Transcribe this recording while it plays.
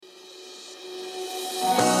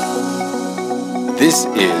This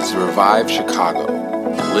is Revive Chicago.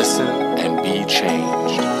 Listen and be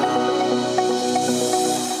changed.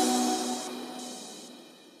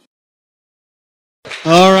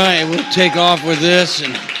 All right, we'll take off with this.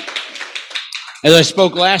 And as I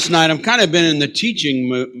spoke last night, I've kind of been in the teaching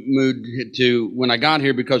mood to when I got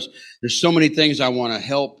here because there's so many things I want to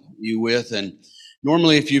help you with. And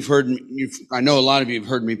normally, if you've heard me, I know a lot of you have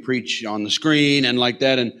heard me preach on the screen and like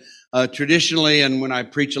that. And traditionally, and when I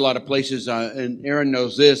preach a lot of places, and Aaron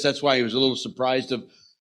knows this, that's why he was a little surprised of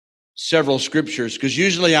several scriptures, because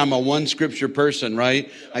usually I'm a one scripture person, right?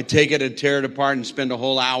 I take it and tear it apart and spend a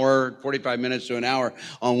whole hour, 45 minutes to an hour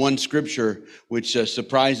on one scripture, which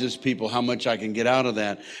surprises people how much I can get out of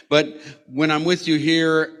that. But when I'm with you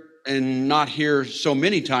here and not here so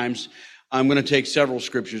many times, I'm going to take several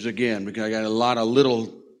scriptures again, because I got a lot of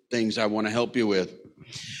little things I want to help you with.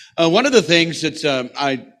 One of the things that's,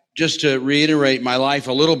 just to reiterate my life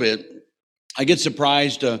a little bit, I get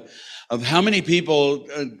surprised of how many people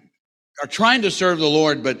are trying to serve the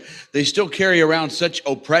Lord, but they still carry around such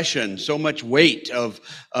oppression, so much weight of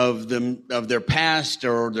their past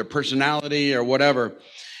or their personality or whatever.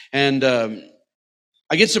 And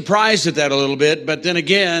I get surprised at that a little bit. But then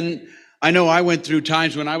again, I know I went through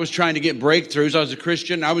times when I was trying to get breakthroughs. I was a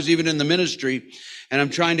Christian. I was even in the ministry, and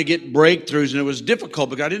I'm trying to get breakthroughs, and it was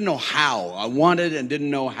difficult because I didn't know how. I wanted and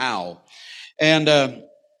didn't know how. And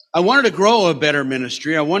I wanted to grow a better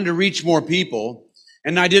ministry. I wanted to reach more people.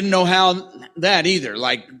 And I didn't know how that either,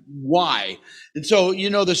 like why. And so,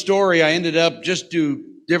 you know the story, I ended up just due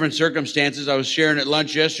different circumstances. I was sharing at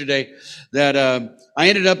lunch yesterday that I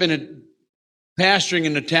ended up pastoring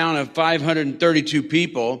in a town of 532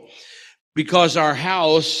 people because our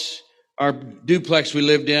house, our duplex we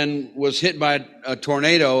lived in, was hit by a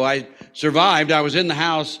tornado. I survived. I was in the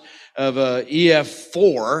house of a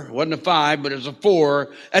EF4. It wasn't a 5, but it was a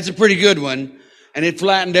 4. That's a pretty good one. And it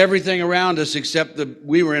flattened everything around us except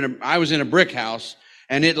I was in a brick house,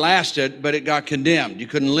 and it lasted, but it got condemned. You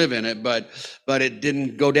couldn't live in it, but it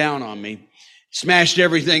didn't go down on me. Smashed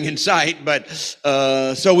everything in sight, but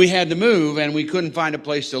so we had to move, and we couldn't find a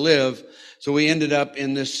place to live. So we ended up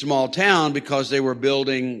in this small town because they were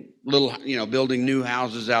building new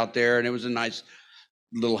houses out there, and it was a nice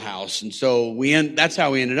little house. And so that's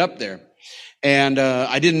how we ended up there. And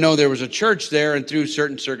I didn't know there was a church there, and through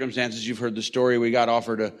certain circumstances, you've heard the story, we got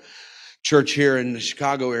offered a church here in the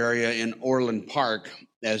Chicago area in Orland Park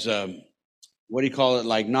as what do you call it,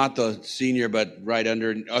 like not the senior, but right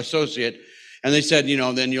under associate. And they said,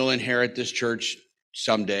 then you'll inherit this church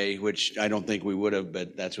someday, which I don't think we would have,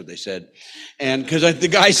 but that's what they said. And because the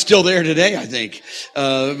guy's still there today, I think.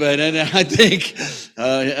 But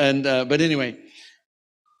anyway,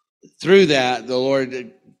 through that, the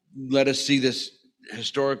Lord let us see this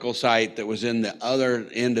historical site that was in the other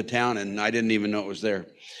end of town, and I didn't even know it was there.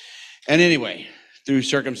 And anyway, through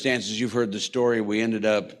circumstances, you've heard the story, we ended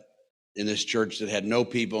up in this church that had no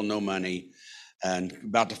people, no money, and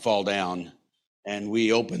about to fall down. And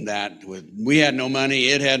we opened that we had no money,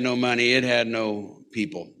 it had no money, it had no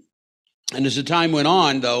people. And as the time went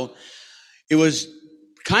on, though, it was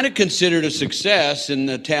kind of considered a success in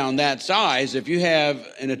a town that size. If you have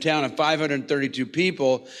in a town of 532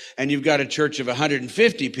 people and you've got a church of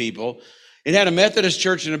 150 people, it had a Methodist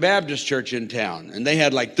church and a Baptist church in town, and they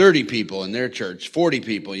had like 30 people in their church, 40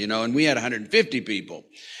 people, and we had 150 people.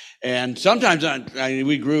 And sometimes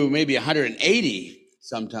we grew maybe 180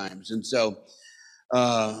 sometimes. And so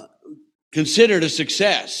considered a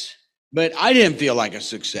success. But I didn't feel like a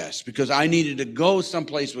success because I needed to go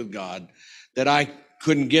someplace with God that I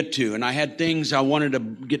couldn't get to, and I had things I wanted to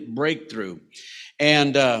get breakthrough.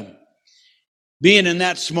 And being in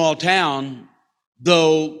that small town,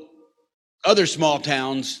 though other small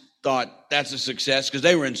towns thought that's a success because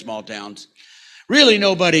they were in small towns, really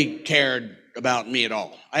nobody cared about me at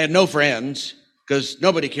all. I had no friends because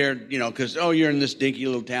nobody cared, because, you're in this dinky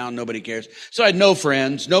little town, nobody cares. So I had no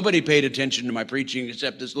friends. Nobody paid attention to my preaching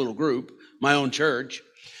except this little group, my own church.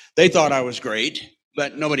 They thought I was great,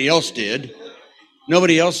 but nobody else did.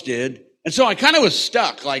 Nobody else did. And so I kind of was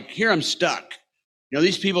stuck. Like, here I'm stuck.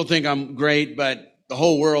 These people think I'm great, but the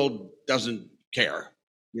whole world doesn't care,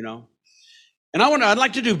 And I'd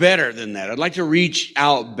like to do better than that. I'd like to reach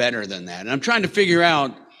out better than that. And I'm trying to figure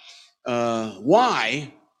out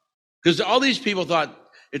why. Because all these people thought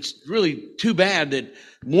it's really too bad that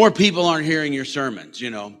more people aren't hearing your sermons,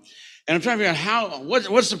 And I'm trying to figure out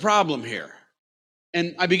what's the problem here?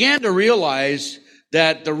 And I began to realize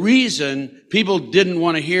that the reason people didn't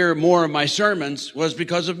want to hear more of my sermons was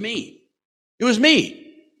because of me. It was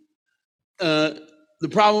me. The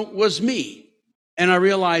problem was me. And I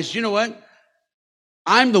realized, you know what?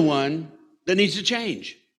 I'm the one that needs to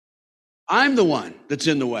change. I'm the one that's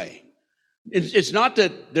in the way. It's not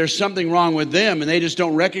that there's something wrong with them and they just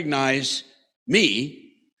don't recognize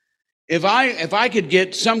me. If I could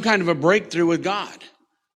get some kind of a breakthrough with God.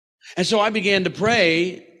 And so I began to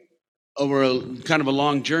pray over a kind of a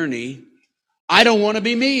long journey. I don't want to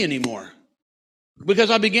be me anymore.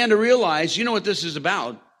 Because I began to realize, you know what this is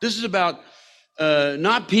about? This is about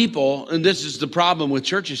not people, and this is the problem with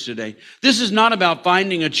churches today. This is not about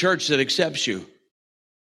finding a church that accepts you.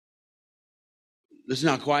 Listen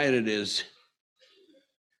how quiet it is.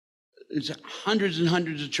 It's hundreds and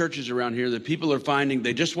hundreds of churches around here that people are finding,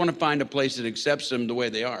 they just want to find a place that accepts them the way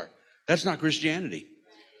they are. That's not Christianity.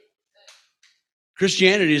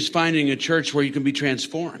 Christianity is finding a church where you can be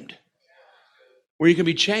transformed, where you can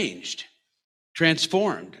be changed,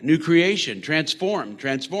 transformed, new creation, transformed.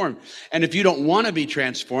 And if you don't want to be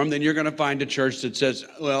transformed, then you're going to find a church that says,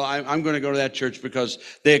 well, I'm going to go to that church because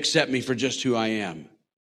they accept me for just who I am.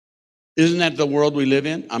 Isn't that the world we live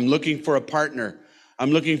in? I'm looking for a partner.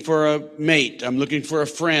 I'm looking for a mate. I'm looking for a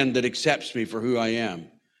friend that accepts me for who I am.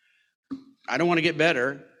 I don't want to get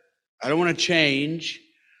better. I don't want to change.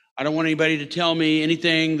 I don't want anybody to tell me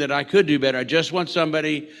anything that I could do better. I just want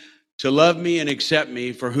somebody to love me and accept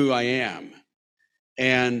me for who I am.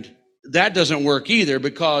 And that doesn't work either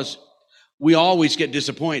because we always get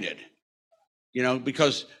disappointed,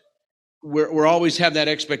 because we're always have that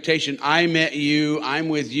expectation. I met you, I'm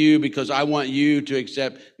with you because I want you to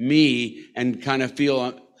accept me and kind of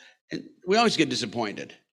feel, we always get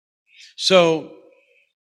disappointed. So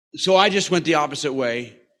I just went the opposite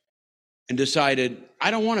way and decided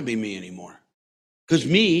I don't want to be me anymore because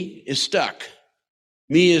me is stuck.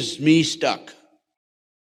 Me is me stuck.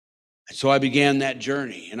 So I began that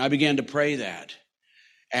journey and I began to pray that.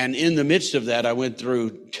 And in the midst of that, I went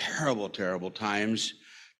through terrible, terrible times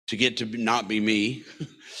to get to not be me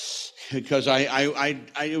because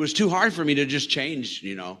it was too hard for me to just change,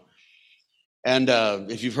 And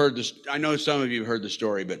if you've heard this, I know some of you have heard the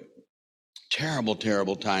story, but terrible,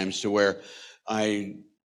 terrible times to where I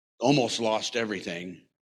almost lost everything,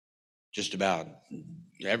 just about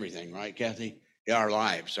everything, right, Kathy? Yeah, our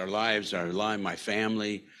lives, my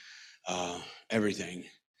family, everything.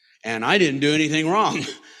 And I didn't do anything wrong,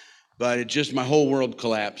 but my whole world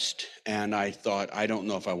collapsed. And I thought, I don't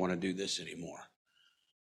know if I want to do this anymore.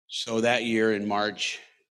 So that year in March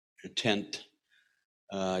 10th,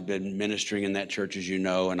 I'd been ministering in that church, as you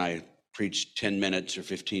know, and I preached 10 minutes or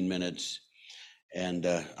 15 minutes. And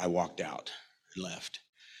I walked out and left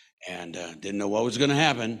and didn't know what was going to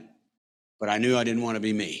happen, but I knew I didn't want to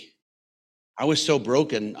be me. I was so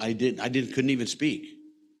broken, couldn't even speak.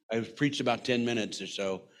 I preached about 10 minutes or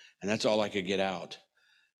so, and that's all I could get out.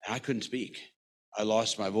 And I couldn't speak. I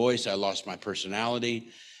lost my voice, I lost my personality,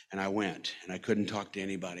 and I went, and I couldn't talk to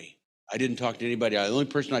anybody. I didn't talk to anybody. The only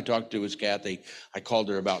person I talked to was Kathy. I called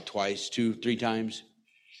her about twice, 2-3 times.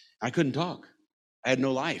 I couldn't talk. I had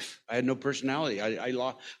no life. I had no personality. I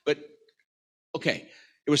lost, but okay,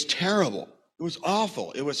 it was terrible. It was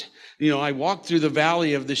awful. It was, I walked through the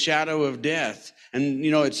valley of the shadow of death, and,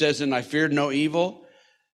 it says, and I feared no evil.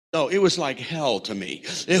 No, it was like hell to me.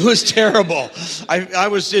 It was terrible. I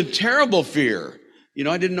was in terrible fear.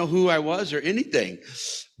 I didn't know who I was or anything.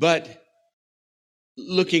 But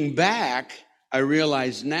looking back, I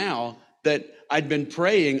realize now that I'd been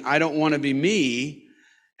praying, I don't want to be me,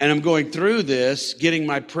 and I'm going through this, getting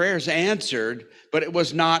my prayers answered, but it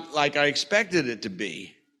was not like I expected it to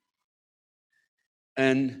be.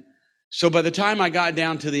 And so by the time I got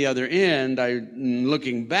down to the other end,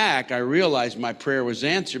 looking back, I realized my prayer was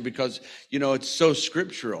answered because, it's so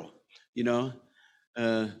scriptural,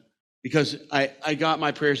 because I got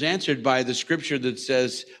my prayers answered by the scripture that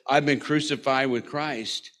says, I've been crucified with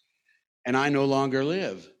Christ and I no longer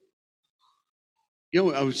live.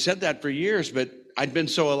 I've said that for years, but I'd been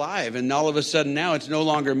so alive, and all of a sudden now it's no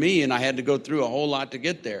longer me, and I had to go through a whole lot to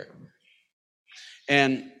get there.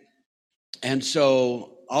 And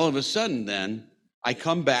so all of a sudden then, I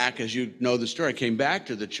come back, as you know the story, I came back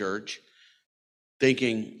to the church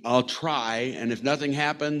thinking, I'll try, and if nothing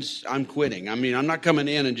happens, I'm quitting. I'm not coming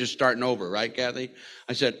in and just starting over, right, Kathy?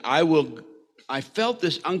 I said, I felt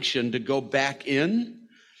this unction to go back in,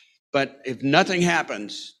 but if nothing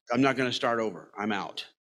happens, I'm not going to start over. I'm out,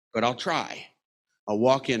 but I'll try. I'll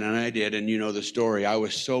walk in, and I did, and you know the story. I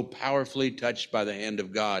was so powerfully touched by the hand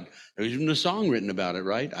of God. There's even a song written about it,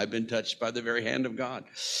 right? I've been touched by the very hand of God.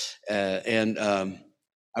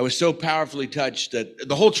 I was so powerfully touched that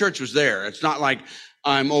the whole church was there. It's not like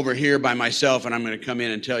I'm over here by myself, and I'm going to come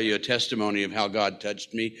in and tell you a testimony of how God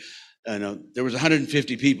touched me. There was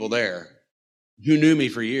 150 people there who knew me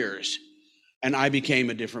for years. And I became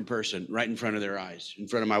a different person right in front of their eyes, in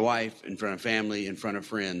front of my wife, in front of family, in front of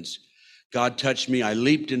friends. God touched me. I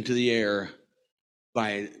leaped into the air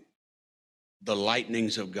by the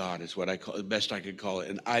lightnings of God is what I call the best I could call it.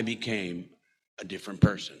 And I became a different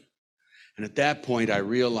person. And at that point, I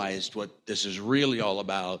realized what this is really all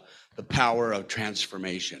about, the power of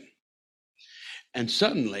transformation. And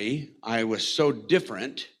suddenly, I was so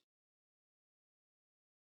different.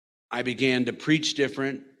 I began to preach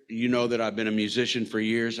different. You know that I've been a musician for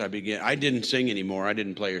years. I didn't sing anymore. I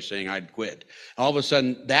didn't play or sing. I'd quit. All of a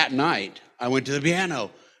sudden, that night, I went to the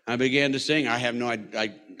piano. I began to sing. I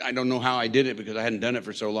don't know how I did it because I hadn't done it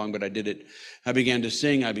for so long, but I did it. I began to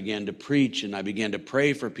sing. I began to preach, and I began to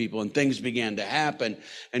pray for people, and things began to happen.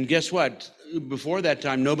 And guess what? Before that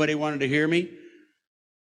time, nobody wanted to hear me.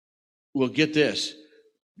 Well, get this.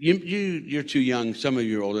 You're too young. Some of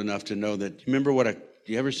you are old enough to know that. Remember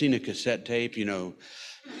you ever seen a cassette tape? You know.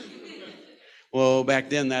 Well, back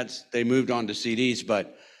then they moved on to CDs,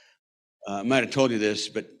 but I might have told you this,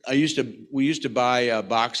 but we used to buy a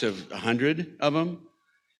box of 100 of them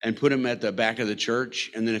and put them at the back of the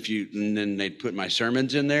church, and then they'd put my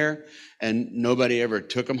sermons in there, and nobody ever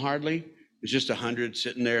took them hardly. It was just 100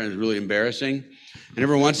 sitting there, and it was really embarrassing. And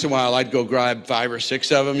every once in a while, I'd go grab 5 or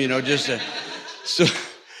 6 of them, so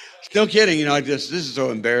no kidding, this is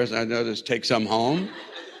so embarrassing. I know, just take some home.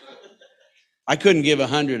 I couldn't give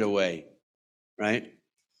 100 away, right?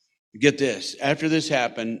 Get this. After this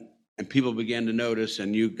happened, and people began to notice,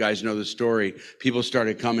 and you guys know the story, people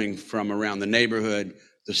started coming from around the neighborhood,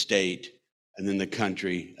 the state, and then the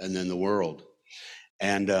country, and then the world.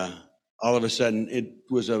 And all of a sudden, it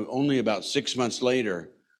was only about 6 months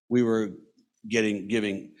later, we were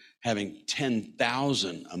having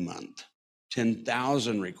 10,000 a month,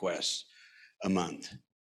 10,000 requests a month.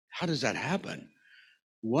 How does that happen?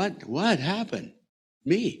 What happened?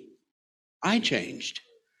 Me. I changed.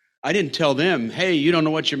 I didn't tell them, hey, you don't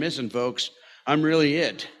know what you're missing, folks. I'm really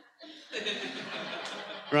it.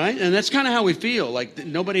 Right? And that's kind of how we feel. Like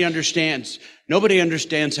nobody understands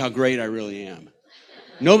how great I really am.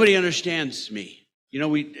 Nobody understands me.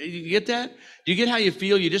 You get that? Do you get how you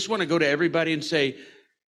feel? You just want to go to everybody and say,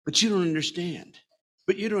 but you don't understand.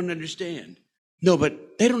 But you don't understand. No,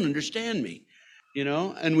 but they don't understand me.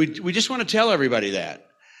 And we just want to tell everybody that.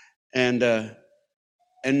 And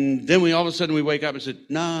then all of a sudden we wake up and said,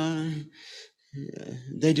 nah,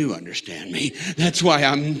 they do understand me. That's why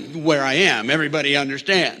I'm where I am. Everybody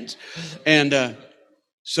understands. And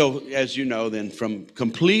so, as you know, then from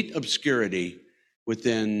complete obscurity,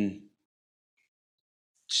 within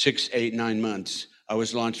 6, 8, 9 months, I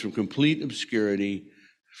was launched from complete obscurity,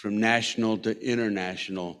 from national to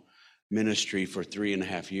international ministry for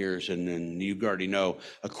 3.5 years. And then you already know,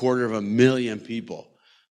 250,000 people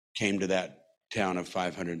came to that town of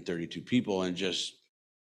 532 people and just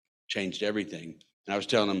changed everything. And I was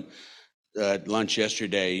telling them at lunch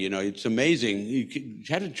yesterday, it's amazing. You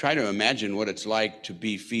had to try to imagine what it's like to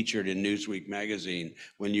be featured in Newsweek magazine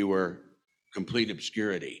when you were complete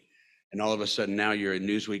obscurity. And all of a sudden now you're in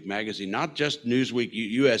Newsweek magazine, not just Newsweek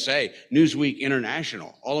USA, Newsweek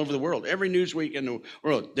International, all over the world. Every Newsweek in the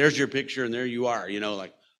world, there's your picture and there you are,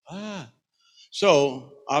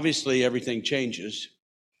 So obviously everything changes.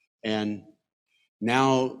 And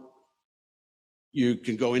now you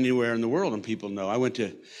can go anywhere in the world and people know. I went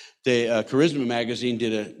to the Charisma magazine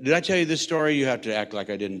did I tell you this story? You have to act like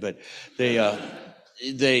I didn't, but they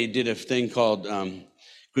did a thing called,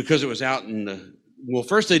 because it was out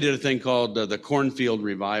first they did a thing called the Cornfield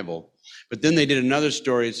Revival, but then they did another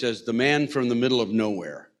story. It says The Man from the Middle of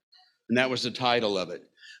Nowhere, and that was the title of it.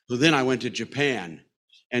 So then I went to Japan.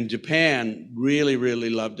 And Japan really, really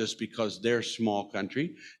loved us because they're a small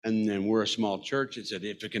country and then we're a small church. It said,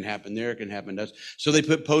 if it can happen there, it can happen to us. So they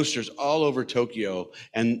put posters all over Tokyo,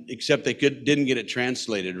 and except they didn't get it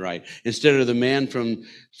translated right. Instead of The Man from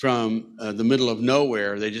the Middle of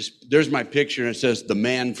Nowhere, there's my picture and it says The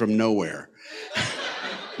Man from Nowhere.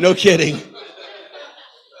 No kidding.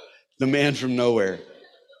 The Man from Nowhere.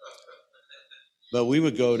 But we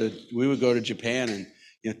would go to Japan, and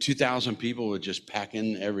 2,000 people would just pack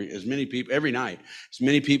in as many people every night. As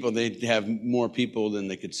many people, they'd have more people than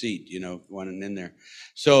they could seat, going in there.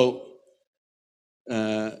 So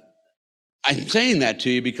I'm saying that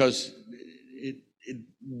to you because it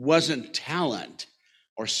wasn't talent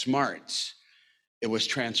or smarts. It was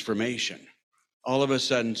transformation. All of a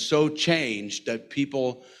sudden, so changed that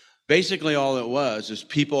people, basically all it was is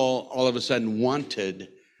people all of a sudden wanted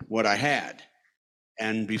what I had.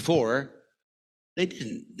 And before, they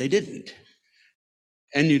didn't.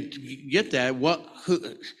 And you get that.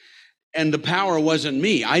 And the power wasn't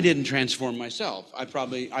me. I didn't transform myself.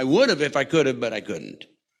 I would have if I could have, but I couldn't.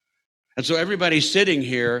 And so everybody sitting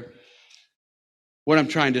here, what I'm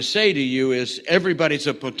trying to say to you is everybody's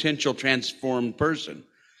a potential transformed person.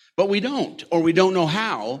 But we don't, or we don't know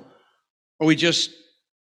how, or we just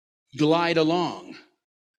glide along.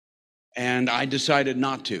 And I decided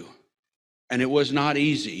not to. And it was not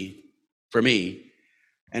easy for me.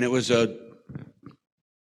 And it was a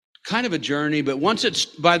kind of a journey, but once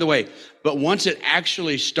it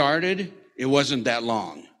actually started, it wasn't that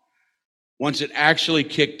long. Once it actually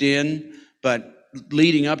kicked in, but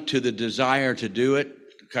leading up to the desire to do it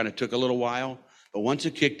kind of took a little while. But once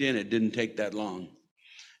it kicked in, it didn't take that long.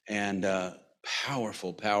 And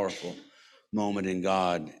powerful, powerful moment in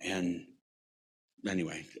God. And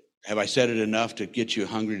anyway, have I said it enough to get you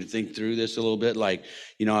hungry to think through this a little bit? Like,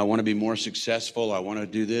 I want to be more successful. I want to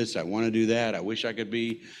do this. I want to do that. I wish I could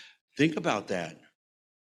be. Think about that.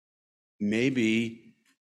 Maybe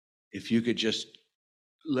if you could just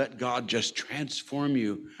let God just transform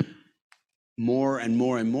you more and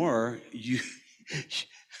more and more,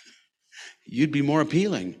 you'd be more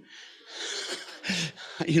appealing.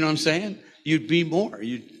 You know what I'm saying? You'd be more.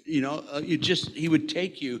 He would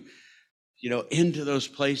take you, into those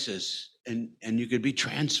places, and you could be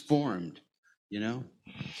transformed,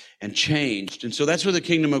 and changed. And so that's where the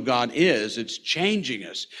kingdom of God is. It's changing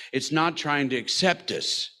us. It's not trying to accept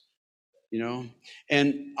us,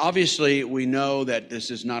 And obviously we know that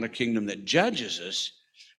this is not a kingdom that judges us,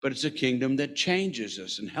 but it's a kingdom that changes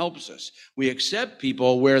us and helps us. We accept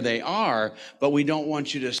people where they are, but we don't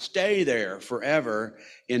want you to stay there forever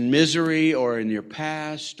in misery or in your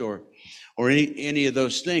past or any of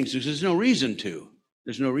those things. There's no reason to.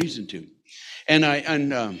 There's no reason to. And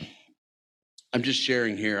I'm just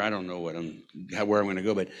sharing here. I don't know where I'm going to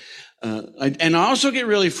go, but I also get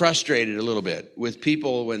really frustrated a little bit with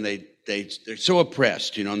people when they're so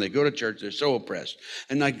oppressed, and they go to church. They're so oppressed,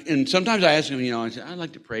 and sometimes I ask them, I say, I'd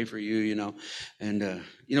like to pray for you, and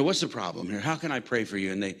what's the problem here? How can I pray for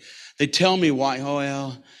you? And they tell me why. Oh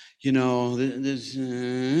well, this,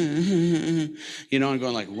 I'm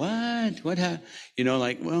going like, what? Well.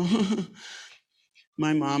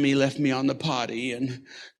 My mommy left me on the potty and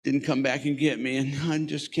didn't come back and get me, and I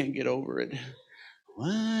just can't get over it.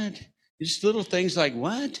 What? Just little things like,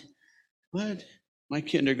 what? My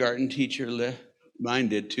kindergarten teacher mine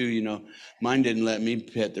did too, Mine didn't let me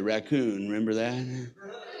pet the raccoon. Remember that?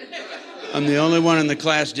 I'm the only one in the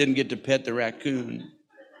class didn't get to pet the raccoon.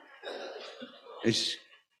 It's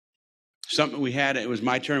something we had. It was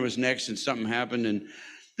my turn. It was next, and something happened, and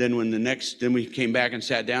then then we came back and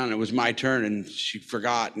sat down, and it was my turn, and she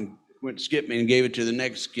forgot and went to skip me and gave it to the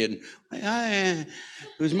next kid. It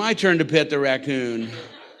was my turn to pet the raccoon.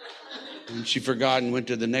 And she forgot and went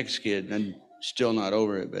to the next kid. I'm still not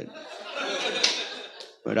over it,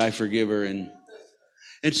 but I forgive her and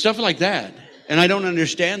stuff like that. And I don't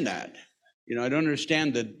understand that. I don't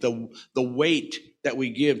understand the weight that we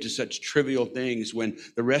give to such trivial things when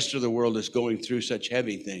the rest of the world is going through such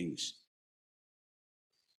heavy things.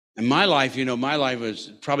 And my life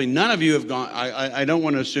was probably none of you have gone, I don't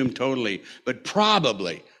want to assume totally, but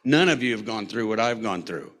probably none of you have gone through what I've gone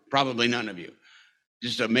through. Probably none of you.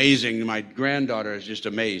 Just amazing. My granddaughter is just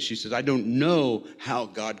amazed. She says, I don't know how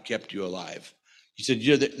God kept you alive. He said,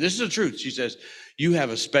 this is the truth. She says, you have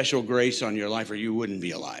a special grace on your life or you wouldn't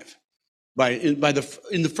be alive. In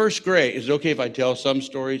the first grade, is it okay if I tell some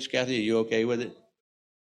stories? Kathy, are you okay with it?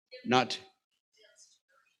 Not.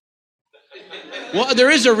 Well, there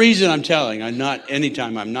is a reason I'm telling. I'm not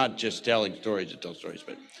just telling stories to tell stories,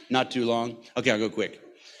 but not too long. Okay, I'll go quick.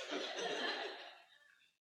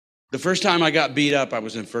 The first time I got beat up, I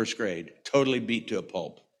was in first grade, totally beat to a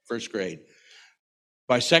pulp, first grade.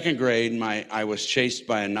 By second grade, I was chased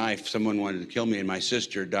by a knife. Someone wanted to kill me, and my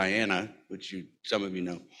sister, Diana, which some of you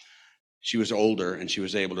know, she was older, and she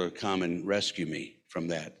was able to come and rescue me from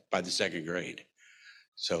that by the second grade.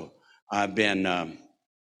 So I've been...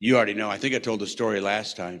 you already know, I think I told the story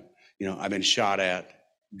last time. I've been shot at,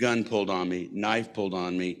 gun pulled on me, knife pulled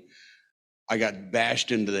on me. I got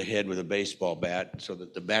bashed into the head with a baseball bat so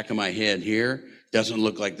that the back of my head here doesn't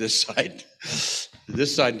look like this side.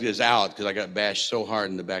 This side is out because I got bashed so hard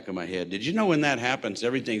in the back of my head. Did you know when that happens,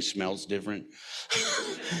 everything smells different?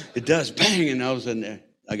 It does, bang, and all of a sudden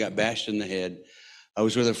I got bashed in the head. I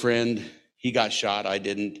was with a friend. He got shot. I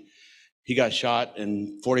didn't. He got shot,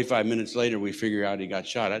 and 45 minutes later, we figure out he got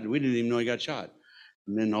shot. We didn't even know he got shot.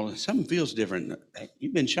 And then something feels different.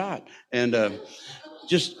 You've been shot. And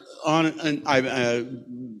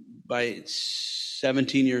by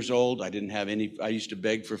 17 years old, I didn't have any. I used to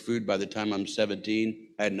beg for food. By the time I'm 17,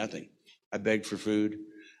 I had nothing. I begged for food.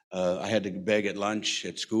 I had to beg at lunch,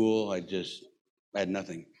 at school. I had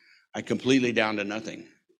nothing. I completely down to nothing.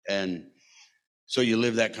 And so you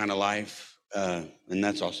live that kind of life, and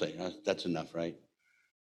that's all I'll say. That's enough, right?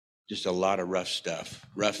 Just a lot of rough stuff,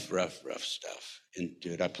 rough stuff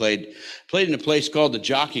into it. I played in a place called the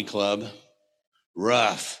Jockey Club.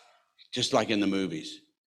 Rough, just like in the movies.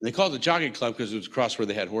 And they called it the Jockey Club because it was across where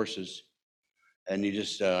they had horses. And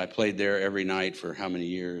I played there every night for how many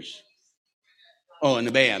years? Oh, in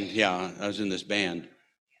the band. Yeah, I was in this band.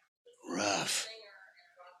 Rough.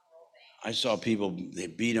 I saw people, they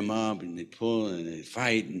beat them up and they pull and they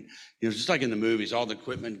fight. And just like in the movies, all the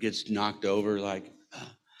equipment gets knocked over.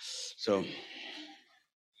 So,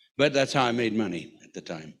 but that's how I made money at the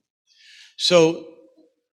time. So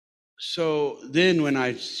then when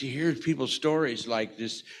I hear people's stories like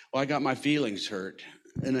this, well, I got my feelings hurt.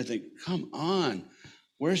 And I think, come on,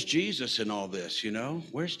 where's Jesus in all this,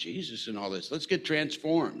 Where's Jesus in all this? Let's get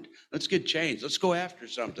transformed. Let's get changed. Let's go after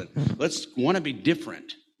something. Let's want to be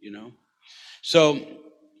different, So,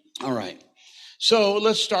 all right. So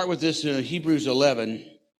let's start with this. Hebrews 11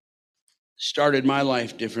 started my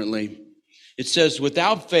life differently. It says,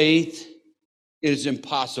 without faith, it is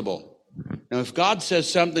impossible. Now, if God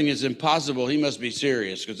says something is impossible, he must be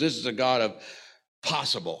serious, because this is a God of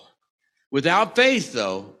possible. Without faith,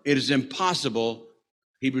 though, it is impossible.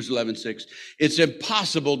 Hebrews 11:6. It's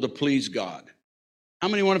impossible to please God. How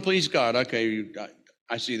many want to please God? Okay,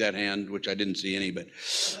 I see that hand, which I didn't see any, but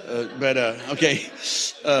okay.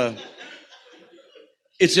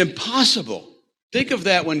 It's impossible. Think of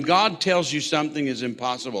that when God tells you something is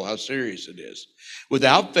impossible, how serious it is.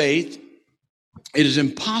 Without faith, it is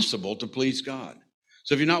impossible to please God.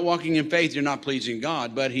 So if you're not walking in faith, you're not pleasing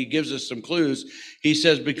God, but he gives us some clues. He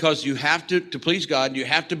says, because you have to please God, you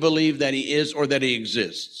have to believe that he is or that he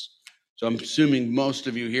exists. So I'm assuming most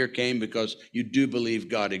of you here came because you do believe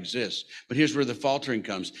God exists. But here's where the faltering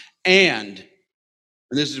comes. And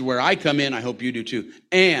this is where I come in, I hope you do too,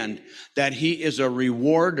 and that he is a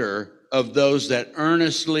rewarder of those that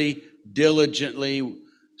earnestly, diligently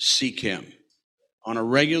seek him. On a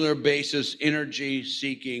regular basis, energy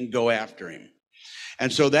seeking, go after him.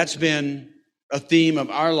 And so that's been a theme of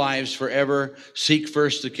our lives forever. Seek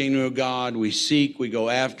first the kingdom of God. We seek, we go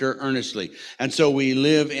after earnestly. And so we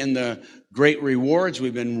live in the great rewards.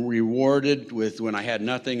 We've been rewarded with, when I had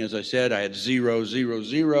nothing, as I said, I had 0, 0,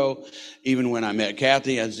 0. Even when I met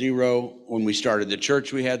Kathy, I had 0. When we started the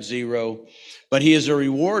church, we had 0. But he is a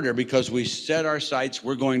rewarder because we set our sights.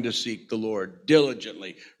 We're going to seek the Lord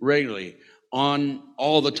diligently, regularly, on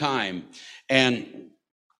all the time, and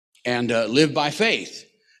live by faith.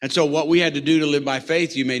 And so what we had to do to live by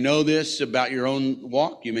faith, you may know this about your own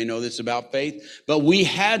walk, you may know this about faith, but we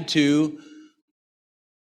had to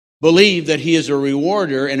believe that he is a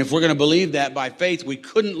rewarder. And if we're going to believe that by faith, we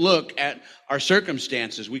couldn't look at our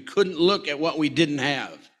circumstances. We couldn't look at what we didn't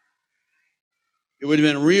have. It would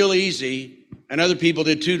have been real easy, and other people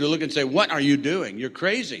did too, to look and say, what are you doing? You're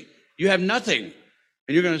crazy. You have nothing.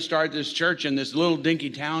 And you're going to start this church in this little dinky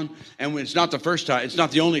town. And it's not the first time. It's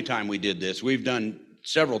not the only time we did this. We've done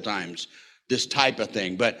several times this type of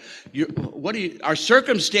thing. But our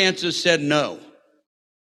circumstances said no.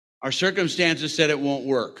 Our circumstances said it won't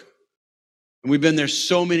work. And we've been there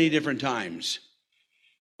so many different times.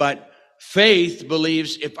 But faith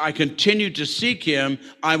believes if I continue to seek him,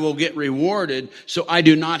 I will get rewarded. So I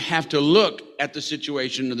do not have to look at the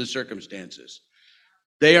situation or the circumstances.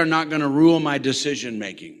 They are not going to rule my decision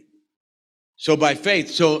making. So by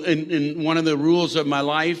faith, in one of the rules of my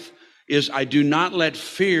life is I do not let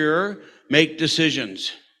fear make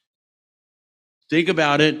decisions. Think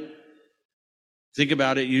about it.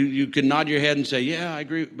 You can nod your head and say, yeah, I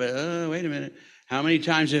agree. But wait a minute. How many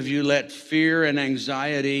times have you let fear and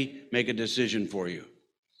anxiety make a decision for you?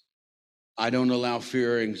 I don't allow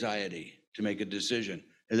fear or anxiety to make a decision.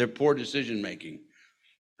 They're poor decision making.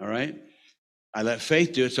 All right? I let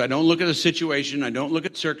faith do it, so I don't look at the situation. I don't look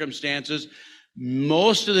at circumstances.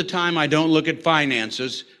 Most of the time, I don't look at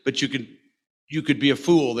finances, but you could be a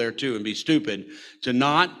fool there too and be stupid to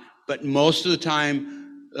not. But most of the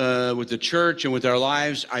time, with the church and with our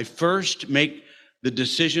lives, I first make the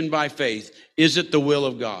decision by faith. Is it the will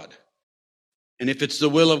of God? And if it's the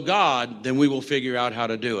will of God, then we will figure out how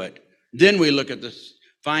to do it. Then we look at the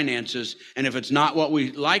finances, and if it's not what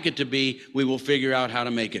we like it to be, we will figure out how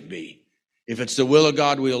to make it be. If it's the will of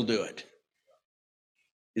God, we'll do it.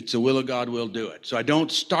 It's the will of God, we'll do it. So I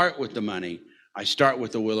don't start with the money. I start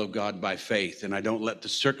with the will of God by faith, and I don't let the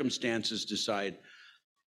circumstances decide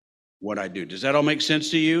what I do. Does that all make sense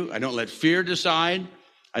to you? I don't let fear decide.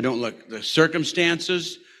 I don't let the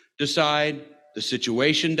circumstances decide. The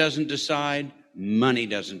situation doesn't decide. money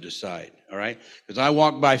doesn't decide, all right? Because I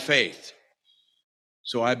walk by faith.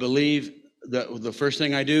 So I believe that the first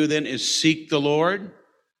thing I do then is seek the Lord.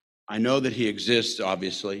 I know that he exists,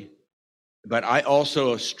 obviously, but I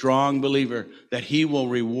also a strong believer that he will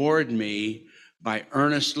reward me by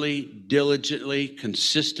earnestly, diligently,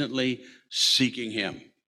 consistently seeking him.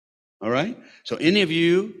 All right? So any of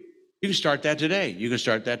you can start that today. You can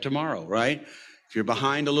start that tomorrow, right? If you're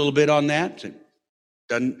behind a little bit on that, it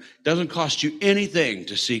doesn't cost you anything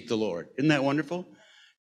to seek the Lord. Isn't that wonderful?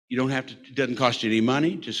 You don't have to, it doesn't cost you any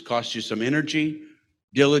money, it just costs you some energy,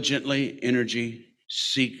 diligently,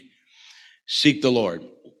 seek the Lord.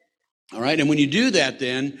 All right, and when you do that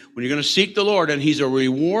then, when you're going to seek the Lord, and he's a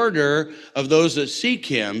rewarder of those that seek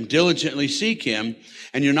him, diligently seek him,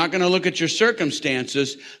 and you're not going to look at your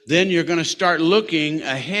circumstances, then you're going to start looking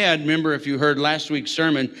ahead. Remember, if you heard last week's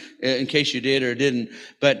sermon, in case you did or didn't,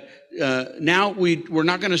 but now we're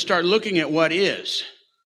not going to start looking at what is.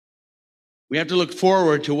 We have to look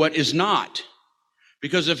forward to what is not.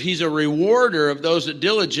 Because if he's a rewarder of those that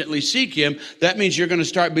diligently seek him, that means you're going to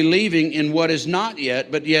start believing in what is not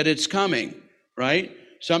yet, but yet it's coming, right?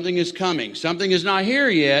 Something is coming. Something is not here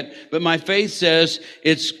yet, but my faith says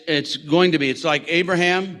it's going to be. It's like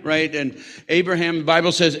Abraham, right? And Abraham, the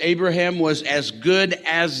Bible says Abraham was as good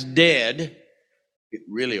as dead,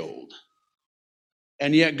 really old.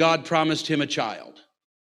 And yet God promised him a child.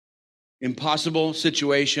 Impossible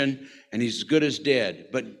situation, and he's as good as dead.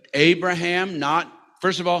 But Abraham,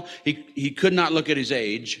 first of all, he could not look at his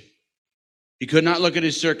age. He could not look at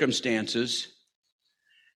his circumstances.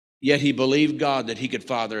 Yet he believed God that he could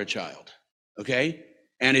father a child. Okay?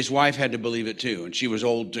 And his wife had to believe it too, and she was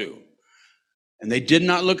old too. And they did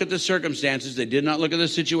not look at the circumstances. They did not look at the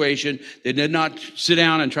situation. They did not sit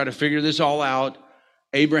down and try to figure this all out.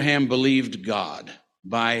 Abraham believed God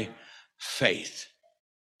by faith.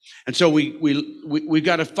 And so we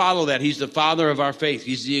got to follow that. He's the father of our faith.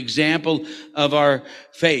 He's the example of our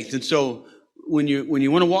faith. And so when you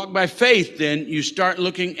want to walk by faith, then you start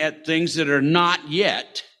looking at things that are not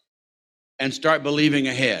yet and start believing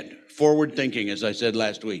ahead. Forward thinking, as I said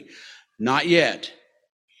last week. Not yet.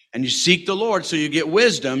 And you seek the Lord so you get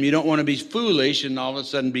wisdom. You don't want to be foolish and all of a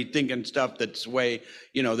sudden be thinking stuff that's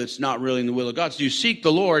that's not really in the will of God. So you seek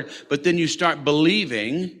the Lord, but then you start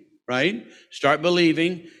believing, right? Start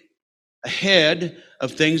believing ahead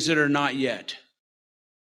of things that are not yet.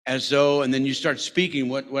 And then you start speaking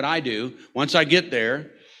what I do. Once I get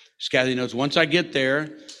there, as Kathy knows, once I get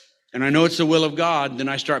there, and I know it's the will of God, then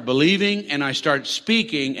I start believing and I start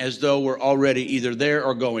speaking as though we're already either there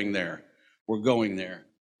or going there. We're going there.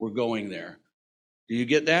 We're going there. Do you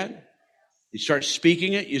get that? You start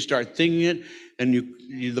speaking it, you start thinking it, and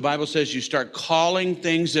the Bible says you start calling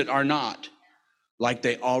things that are not like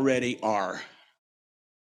they already are.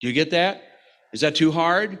 Do you get that? Is that too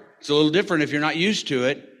hard? It's a little different if you're not used to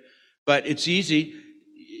it, but it's easy.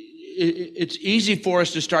 It's easy for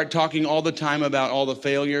us to start talking all the time about all the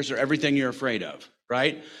failures or everything you're afraid of,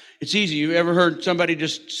 right? It's easy. You ever heard somebody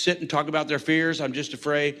just sit and talk about their fears? I'm just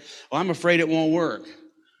afraid. Well, I'm afraid it won't work.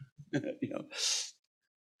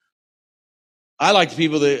 I like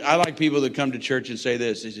people that come to church and say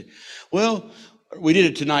this. They say, "Well, we did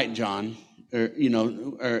it tonight, John." We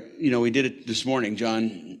did it this morning,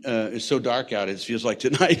 John. It's so dark out, it feels like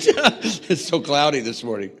tonight. It's so cloudy this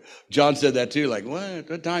morning. John said that too, like,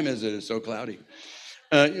 what time is it? It's so cloudy.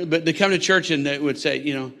 But they come to church and they would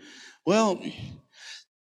say, well,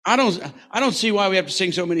 I don't see why we have to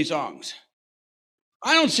sing so many songs.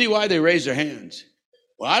 I don't see why they raise their hands.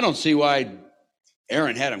 Well, I don't see why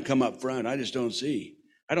Aaron had them come up front. I just don't see.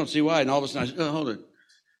 I don't see why. And all of a sudden, I said, hold it.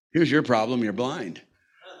 Here's your problem. You're blind.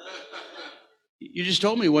 You just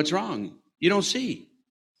told me what's wrong. You don't see,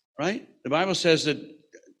 right? The Bible says that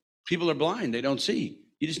people are blind. They don't see.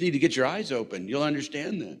 You just need to get your eyes open. You'll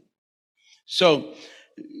understand that. So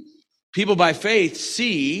people by faith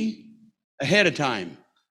see ahead of time,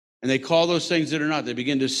 and they call those things that are not. They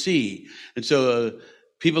begin to see. And so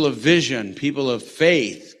people of vision, people of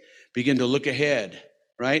faith begin to look ahead,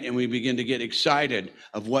 right? And we begin to get excited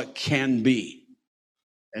of what can be.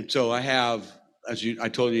 And so I have, I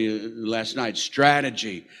told you last night,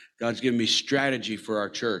 strategy. God's given me strategy for our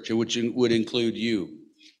church, which would include you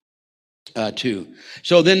too.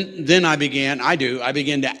 So then I began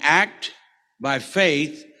to act by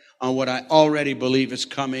faith on what I already believe is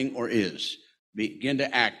coming or is. Begin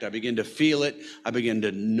to act. I begin to feel it. I begin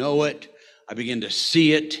to know it. I begin to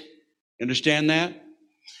see it. Understand that?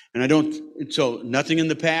 And so nothing in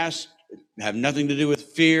the past, have nothing to do with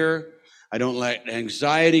fear. I don't let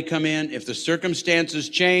anxiety come in. If the circumstances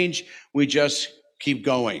change, we just keep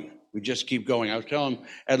going. We just keep going. I was telling them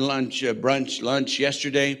at lunch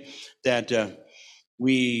yesterday that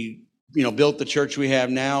we, built the church we have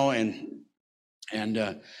now and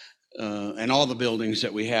all the buildings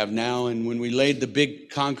that we have now. And when we laid the big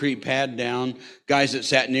concrete pad down, guys that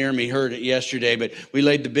sat near me heard it yesterday, but we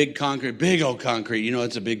laid the big old concrete.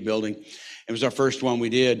 It's a big building. It was our first one we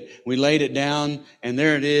did. We laid it down, and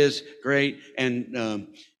there it is. Great. And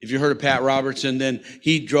if you heard of Pat Robertson, then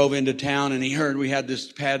he drove into town, and he heard we had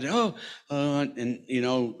this pad. And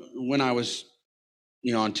when I was,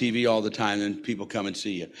 on TV all the time, then people come and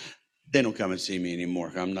see you. They don't come and see me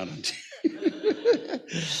anymore. I'm not on TV.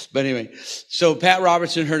 But anyway, so Pat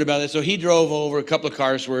Robertson heard about it. So he drove over, a couple of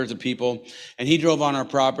cars worth of people, and he drove on our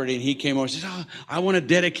property, and he came over and said, I want to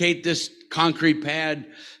dedicate this concrete pad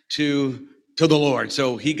to the Lord.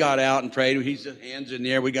 So he got out and prayed. He's hands in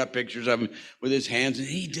the air. We got pictures of him with his hands, and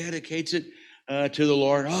he dedicates it to the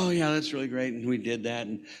Lord. Oh, yeah, that's really great. And we did that.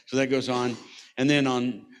 And so that goes on. And then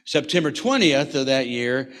on September 20th of that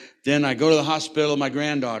year, then I go to the hospital. My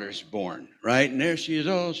granddaughter's born, right? And there she is.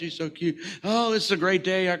 Oh, she's so cute. Oh, this is a great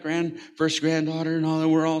day. Our first granddaughter and all that.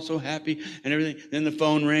 We're all so happy and everything. Then the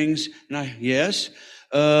phone rings, and yes,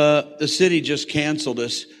 the city just canceled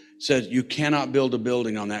us. Said, you cannot build a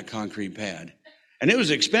building on that concrete pad. And it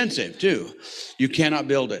was expensive, too. You cannot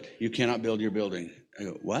build it. You cannot build your building. I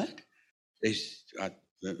go, what?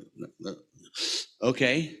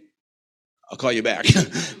 Okay, I'll call you back.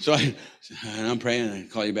 So I'm praying, and I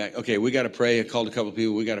call you back. Okay, we got to pray. I called a couple of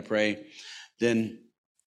people. We got to pray. Then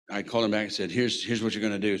I called him back and said, here's what you're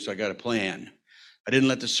going to do. So I got a plan. I didn't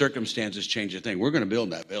let the circumstances change a thing. We're going to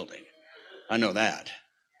build that building. I know that.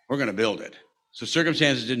 We're going to build it. So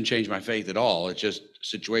circumstances didn't change my faith at all. It's just a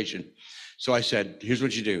situation. So I said, here's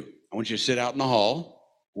what you do. I want you to sit out in the hall,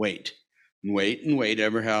 wait,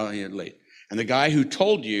 ever how late. And the guy who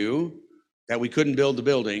told you that we couldn't build the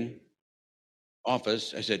building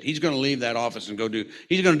office, I said, he's going to leave that office and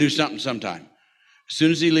he's going to do something sometime. As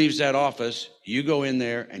soon as he leaves that office, you go in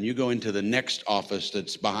there and you go into the next office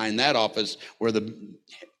that's behind that office where the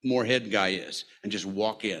more head guy is, and just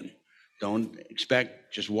walk in. Don't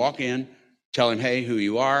expect, just walk in. Tell him, hey, who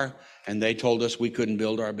you are, and they told us we couldn't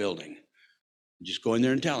build our building. Just go in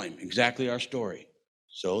there and tell him exactly our story.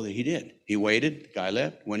 So he did. He waited, the guy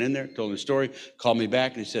left, went in there, told him the story, called me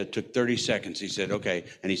back, and he said it took 30 seconds. He said, okay,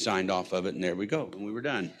 and he signed off of it, and there we go, and we were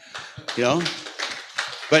done.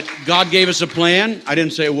 But God gave us a plan. I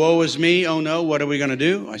didn't say, woe is me, oh no, what are we going to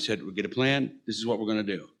do? I said, we get a plan, this is what we're going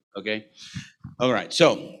to do, okay? All right,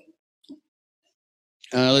 so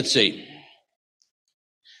let's see.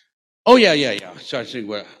 Oh, yeah.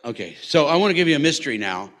 Okay, so I want to give you a mystery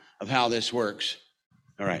now of how this works.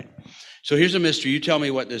 All right, so here's a mystery. You tell me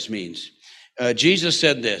what this means. Jesus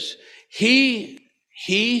said this, he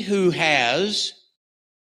who has,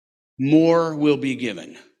 more will be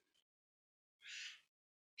given.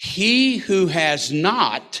 He who has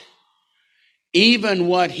not, even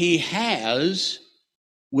what he has,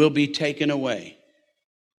 will be taken away.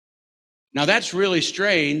 Now that's really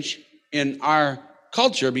strange in our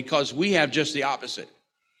culture because we have just the opposite.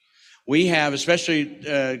 We have,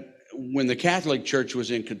 especially when the Catholic Church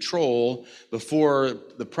was in control before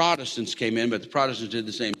the Protestants came in, but the Protestants did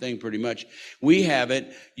the same thing pretty much. We have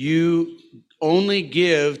it, you only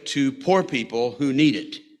give to poor people who need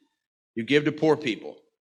it. You give to poor people.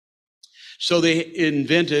 So they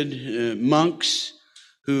invented monks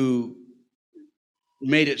who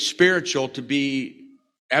made it spiritual to be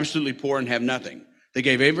absolutely poor and have nothing. They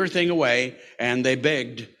gave everything away and they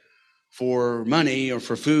begged for money or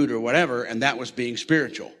for food or whatever, and that was being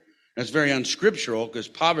spiritual. That's very unscriptural because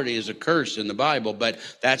poverty is a curse in the Bible, but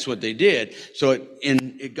that's what they did. So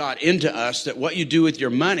it got into us that what you do with your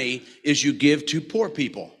money is you give to poor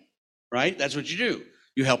people, right? That's what you do.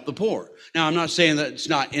 You help the poor. Now, I'm not saying that it's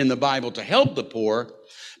not in the Bible to help the poor,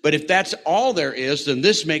 but if that's all there is, then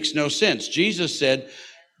this makes no sense. Jesus said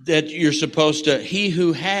that you're supposed to, he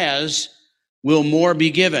who has will more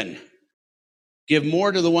be given. Give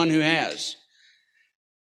more to the one who has.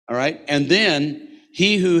 All right? And then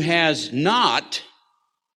he who has not,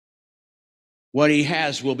 what he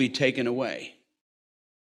has will be taken away.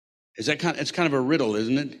 It's kind of a riddle,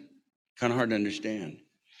 isn't it? Kind of hard to understand.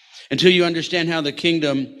 Until you understand how the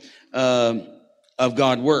kingdom of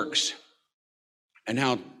God works and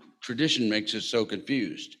how tradition makes us so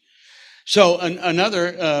confused. So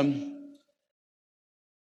another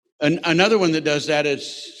one that does that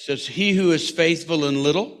says, he who is faithful in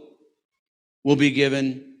little will be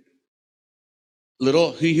given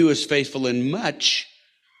little. He who is faithful in much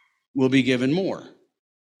will be given more,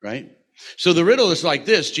 right? So the riddle is like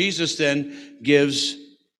this. Jesus then gives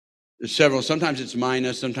There's several. Sometimes it's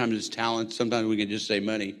minus, sometimes it's talent, sometimes we can just say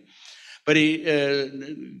money. But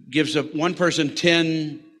he gives one person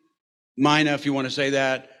 10 mina, if you want to say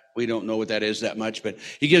that. We don't know what that is that much, but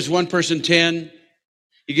he gives one person 10,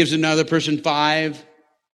 he gives another person 5,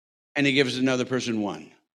 and he gives another person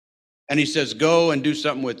 1. And he says, go and do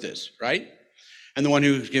something with this, right? And the one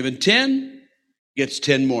who's given 10 gets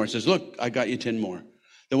 10 more. Says, look, I got you 10 more.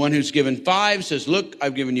 The one who's given 5 says, look,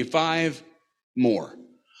 I've given you 5 more.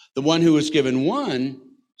 The one who was given 1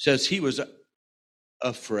 says he was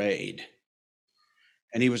afraid.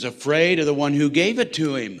 And he was afraid of the one who gave it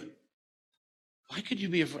to him. Why could you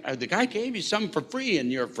be afraid? The guy gave you something for free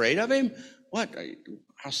and you're afraid of him? What?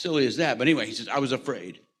 How silly is that? But anyway, he says, I was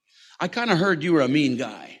afraid. I kind of heard you were a mean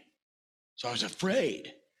guy. So I was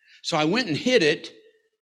afraid. So I went and hid it,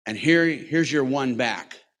 and here's your 1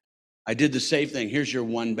 back. I did the safe thing. Here's your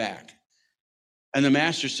 1 back. And the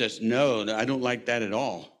master says, no, I don't like that at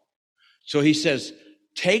all. So he says,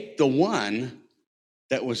 take the 1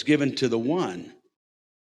 that was given to the one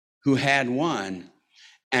who had 1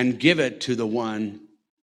 and give it to the one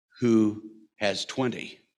who has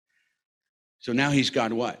 20. So now he's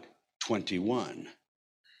got what? 21.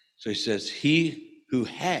 So he says, he who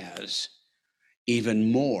has,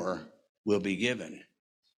 even more will be given.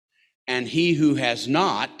 And he who has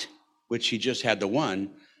not, which he just had the 1,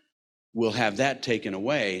 will have that taken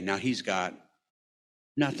away. Now he's got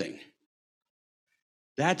nothing.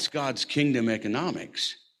 That's God's kingdom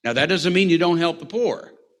economics. Now that doesn't mean you don't help the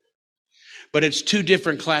poor. But it's 2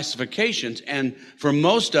 different classifications. And for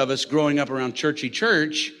most of us growing up around churchy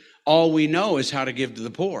church, all we know is how to give to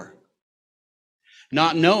the poor.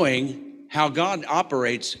 Not knowing how God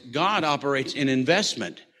operates in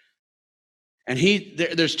investment. And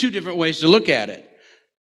there's 2 different ways to look at it.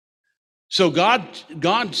 So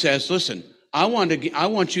God says, listen, I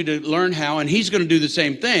want you to learn how, and he's going to do the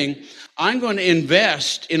same thing. I'm going to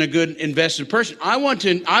invest in a good invested person. I want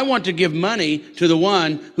to give money to the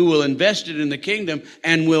one who will invest it in the kingdom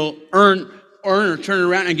and will earn or turn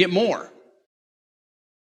around and get more.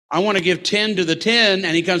 I want to give 10 to the 10,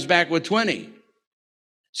 and he comes back with 20.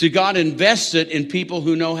 So God invests it in people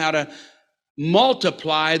who know how to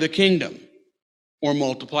multiply the kingdom or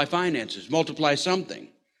multiply finances, multiply something.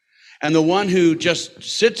 And the one who just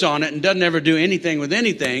sits on it and doesn't ever do anything with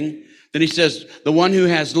anything, then he says, the one who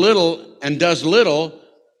has little and does little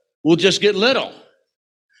will just get little.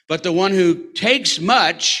 But the one who takes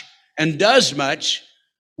much and does much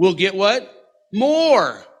will get what?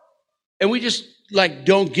 More. And we just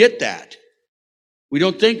don't get that. We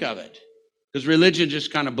don't think of it because religion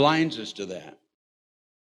just kind of blinds us to that.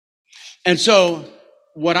 And so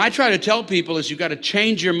what I try to tell people is you got to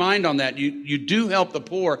change your mind on that. You do help the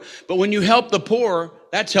poor, but when you help the poor,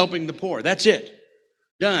 that's helping the poor. That's it.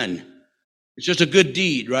 Done. It's just a good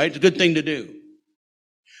deed, right? It's a good thing to do.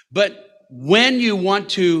 But when you look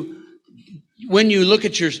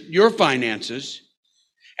at your finances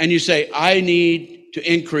and you say, I need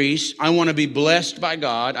to increase, I want to be blessed by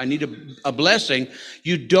God, I need a blessing,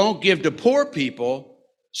 you don't give to poor people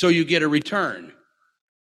so you get a return.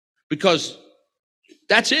 Because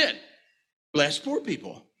that's it. Bless poor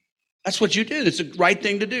people. That's what you did. It's the right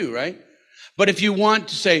thing to do, right? But if you want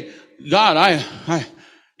to say, God,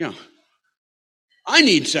 I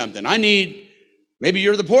need something. Maybe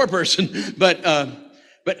you're the poor person, but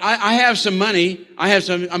I have some money.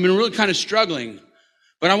 I'm really kind of struggling,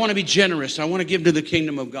 but I want to be generous. I want to give to the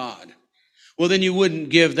kingdom of God. Well, then you wouldn't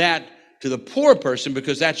give that to the poor person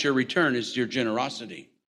because that's your return, is your generosity.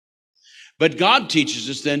 But God teaches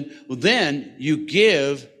us then you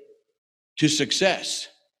give to success.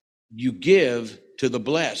 You give to the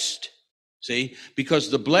blessed. See? Because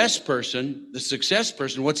the blessed person, the success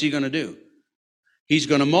person, what's he going to do? He's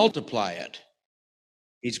going to multiply it.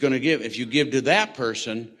 He's going to give. If you give to that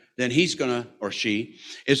person, then he's going to, or she,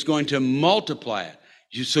 is going to multiply it.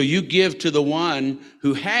 So you give to the one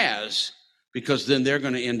who has, because then they're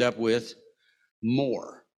going to end up with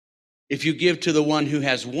more. If you give to the one who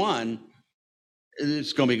has 1,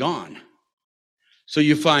 it's going to be gone. So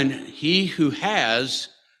you find he who has,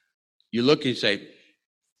 you look and say,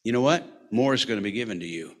 you know what? More is going to be given to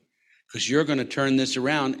you because you're going to turn this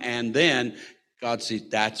around, and then God sees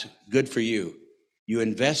that's good for you. You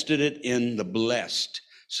invested it in the blessed,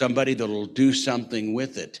 somebody that will do something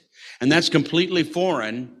with it. And that's completely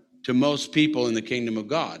foreign to most people in the kingdom of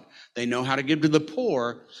God. They know how to give to the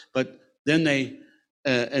poor, but then they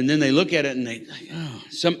look at it and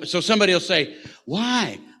so somebody will say,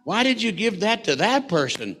 why? Why did you give that to that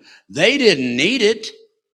person? They didn't need it.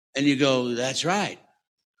 And you go, that's right,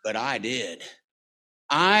 but I did.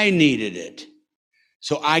 I needed it.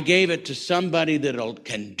 So I gave it to somebody that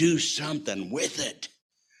can do something with it,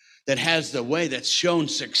 that has the way, that's shown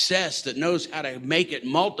success, that knows how to make it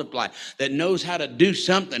multiply, that knows how to do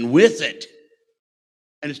something with it.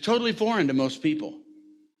 And it's totally foreign to most people.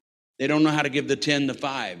 They don't know how to give the 10 the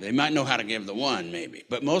 5. They might know how to give the 1 maybe,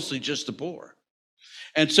 but mostly just the poor.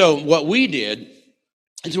 And so what we did,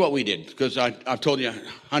 this is what we did, because I've told you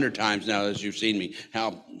 100 times now as you've seen me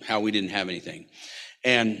how we didn't have anything.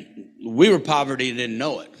 And we were poverty and didn't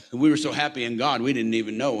know it. We were so happy in God, we didn't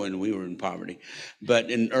even know when we were in poverty, but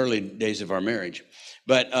in early days of our marriage.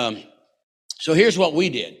 But so here's what we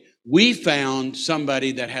did. We found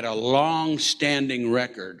somebody that had a long-standing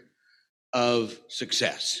record of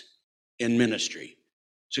success in ministry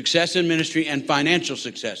and financial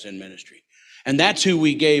success in ministry. And that's who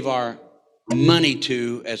we gave our money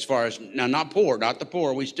to, as far as, now not the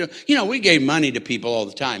poor. We still, we gave money to people all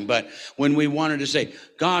the time. But when we wanted to say,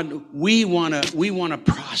 God, we want to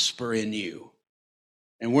prosper in you,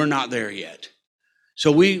 and we're not there yet.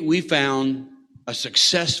 So we found a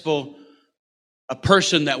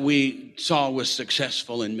person that we saw was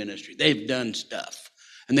successful in ministry. They've done stuff.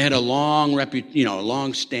 And they had a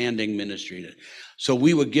long-standing ministry. So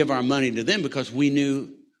we would give our money to them because we knew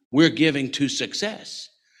we're giving to success.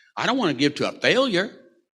 I don't want to give to a failure.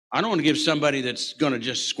 I don't want to give somebody that's going to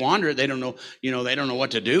just squander it. They don't know, they don't know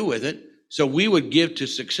what to do with it. So we would give to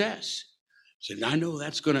success. So I know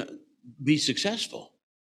that's going to be successful.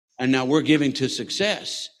 And now we're giving to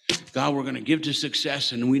success. God, we're going to give to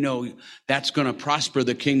success, and we know that's going to prosper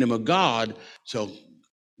the kingdom of God. So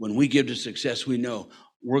when we give to success, we know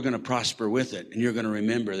we're going to prosper with it. And you're going to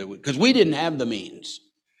remember that, because we didn't have the means.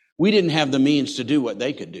 We didn't have the means to do what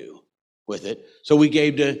they could do with it. So we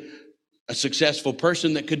gave to a successful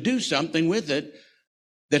person that could do something with it,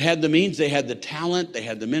 that had the means, they had the talent, they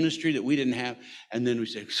had the ministry that we didn't have. And then we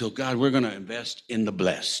said, so God, we're going to invest in the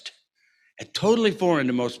blessed. And totally foreign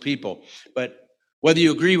to most people. But whether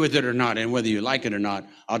you agree with it or not, and whether you like it or not,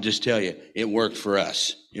 I'll just tell you, it worked for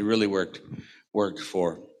us. It really worked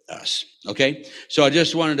for us. Okay? So I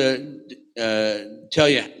just wanted to tell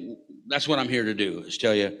you, that's what I'm here to do, is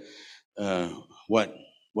tell you what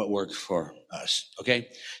worked for us. Okay?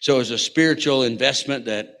 So it was a spiritual investment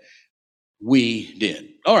that we did.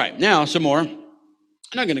 All right, now some more. I'm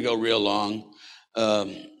not going to go real long,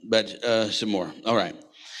 but some more. All right.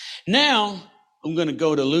 Now I'm going to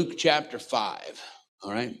go to Luke chapter 5.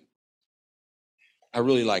 All right? I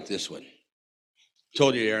really like this one.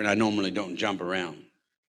 Told you, Aaron, I normally don't jump around.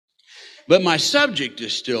 But my subject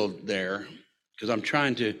is still there, because I'm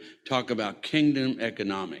trying to talk about kingdom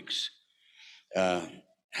economics,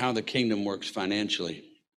 how the kingdom works financially,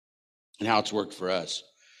 and how it's worked for us.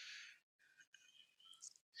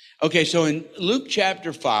 Okay, so in Luke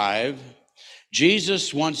chapter 5,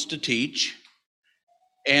 Jesus wants to teach.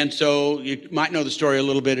 And so you might know the story a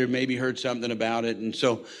little bit, or maybe heard something about it. And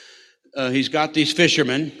so he's got these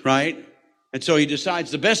fishermen, right? And so he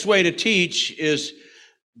decides the best way to teach is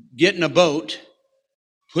get in a boat,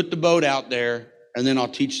 put the boat out there, and then I'll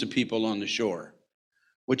teach the people on the shore,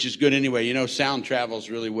 which is good anyway. Sound travels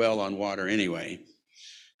really well on water anyway.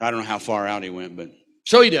 I don't know how far out he went, but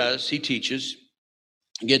so he does. He teaches,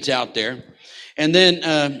 gets out there. And then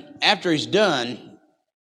after he's done,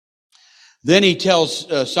 then he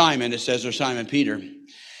tells Simon, it says, or Simon Peter,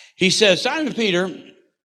 he says, Simon Peter,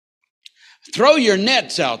 throw your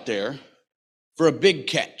nets out there for a big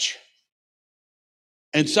catch.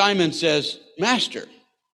 And Simon says, Master,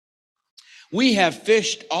 we have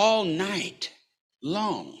fished all night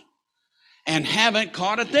long and haven't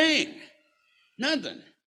caught a thing. Nothing.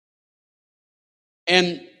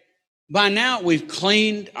 And by now we've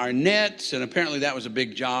cleaned our nets, and apparently that was a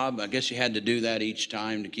big job. I guess you had to do that each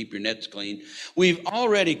time to keep your nets clean. We've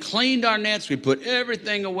already cleaned our nets. We put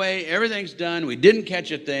everything away. Everything's done. We didn't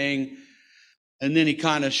catch a thing. And then he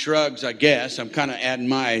kind of shrugs, I guess. I'm kind of adding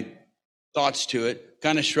my thoughts to it.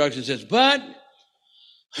 Kind of shrugs and says, but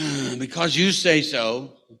because you say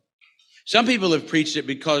so. Some people have preached it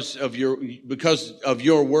because of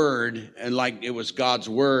your word, and like it was God's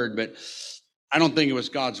word, but I don't think it was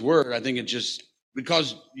God's word. I think it's just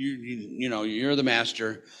because you're the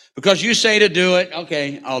master. Because you say to do it,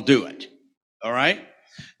 okay, I'll do it. All right?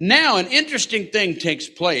 Now, an interesting thing takes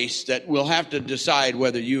place that we'll have to decide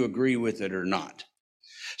whether you agree with it or not.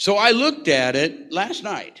 So I looked at it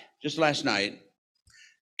just last night,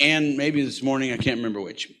 and maybe this morning, I can't remember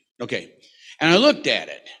which. Okay. And I looked at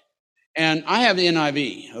it, and I have the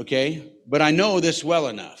NIV, okay? But I know this well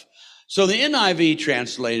enough. So the NIV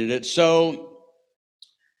translated it. So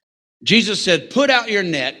Jesus said, put out your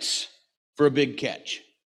nets for a big catch.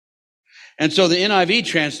 And so the NIV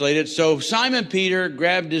translated, so Simon Peter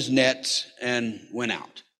grabbed his nets and went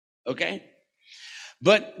out. Okay?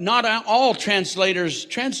 But not all translators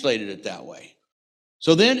translated it that way.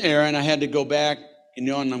 So then, Aaron, I had to go back, and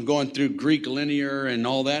I'm going through Greek linear and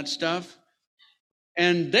all that stuff.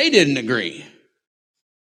 And they didn't agree.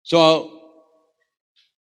 So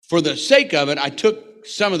for the sake of it, I took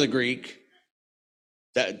some of the Greek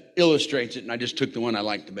that illustrates it, and I just took the one I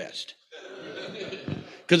liked the best.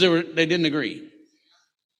 Because they didn't agree.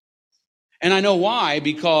 And I know why,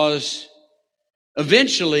 because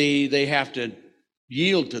eventually they have to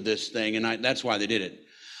yield to this thing, and that's why they did it.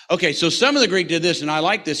 Okay, so some of the Greek did this, and I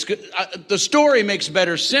like this. The story makes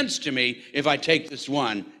better sense to me if I take this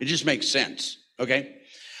one. It just makes sense, okay?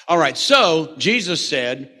 All right, so Jesus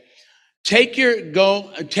said, take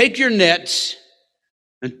your nets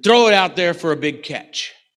and throw it out there for a big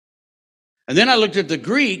catch. And then I looked at the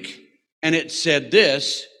Greek, and it said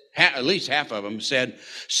this, at least half of them said,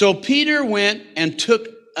 so Peter went and took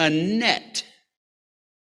a net.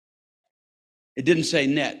 It didn't say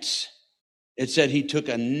nets. It said he took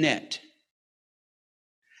a net.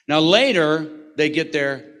 Now later, they get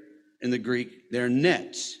in the Greek, their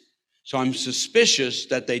nets. So I'm suspicious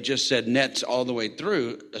that they just said nets all the way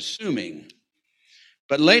through, assuming.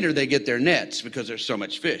 But later they get their nets because there's so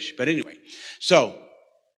much fish. But anyway,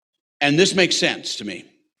 and this makes sense to me.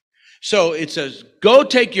 So it says, go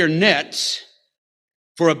take your nets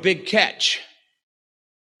for a big catch.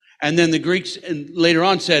 And then the Greeks later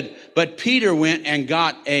on said, but Peter went and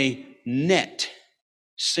got a net,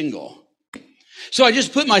 single. So I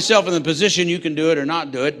just put myself in the position, you can do it or not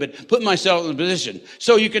do it, but put myself in the position.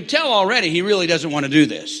 So you can tell already he really doesn't want to do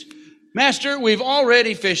this. Master, we've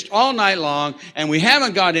already fished all night long and we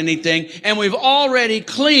haven't got anything and we've already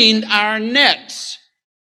cleaned our nets.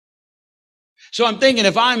 So I'm thinking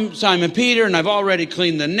if I'm Simon Peter and I've already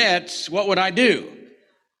cleaned the nets, what would I do?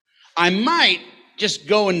 I might just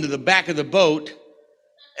go into the back of the boat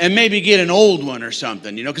and maybe get an old one or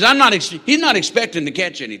something, because he's not expecting to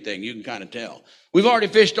catch anything. You can kind of tell. We've already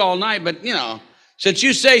fished all night, but since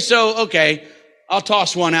you say so, okay, I'll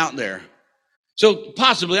toss one out there. So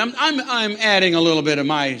possibly I'm adding a little bit of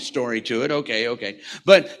my story to it. Okay.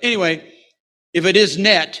 But anyway, if it is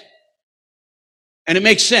net and it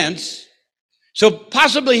makes sense, so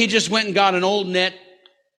possibly he just went and got an old net,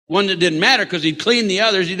 one that didn't matter because he'd cleaned the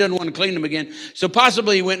others. He doesn't want to clean them again. So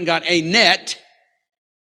possibly he went and got a net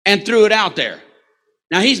and threw it out there.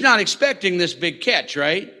 Now he's not expecting this big catch,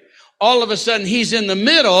 right? All of a sudden he's in the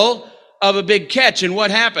middle of a big catch, and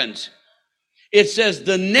what happens? It says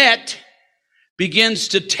the net begins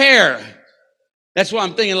to tear. That's why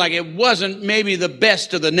I'm thinking like it wasn't maybe the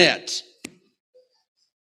best of the nets.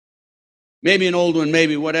 Maybe an old one,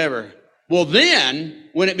 maybe whatever. Well, then,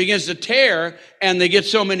 when it begins to tear and they get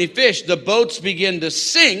so many fish, the boats begin to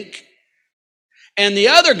sink and the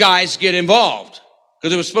other guys get involved.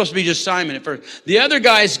 Because it was supposed to be just Simon at first. The other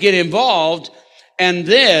guys get involved, and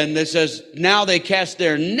then it says, now they cast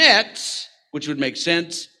their nets, which would make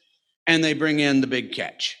sense, and they bring in the big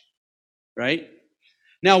catch. Right?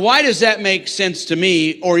 Now, why does that make sense to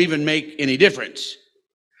me or even make any difference?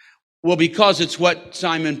 Well, because it's what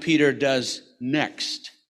Simon Peter does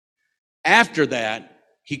next. After that,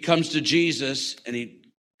 he comes to Jesus and he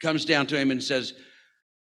comes down to him and says,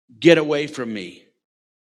 get away from me.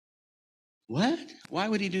 What? Why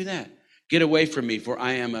would he do that? Get away from me, for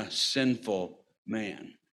I am a sinful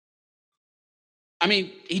man. I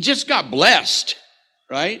mean, he just got blessed,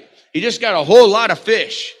 right? He just got a whole lot of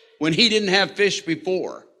fish when he didn't have fish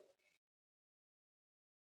before.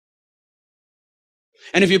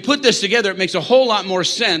 And if you put this together, it makes a whole lot more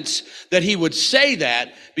sense that he would say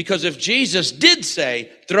that, because if Jesus did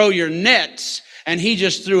say, throw your nets, and he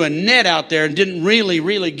just threw a net out there and didn't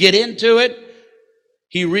really get into it,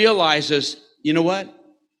 he realizes, you know what?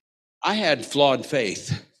 I had flawed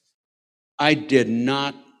faith. I did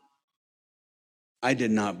not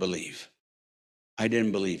believe. I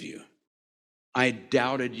didn't believe you. I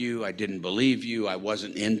doubted you. I didn't believe you. I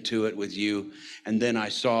wasn't into it with you. And then I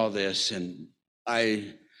saw this and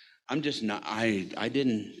I didn't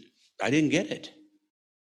get it.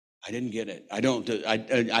 I didn't get it.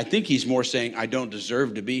 I think he's more saying, I don't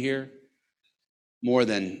deserve to be here, more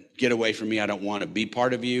than get away from me. I don't want to be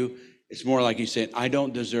part of you. It's more like he's saying, I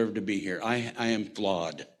don't deserve to be here. I am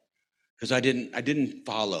flawed because I didn't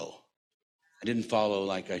follow. I didn't follow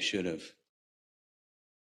like I should have.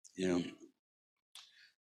 It's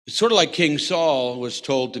sort of like King Saul was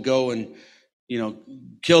told to go and,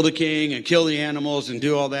 kill the king and kill the animals and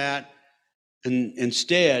do all that. And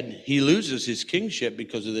instead, he loses his kingship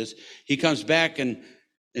because of this. He comes back and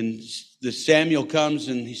And the Samuel comes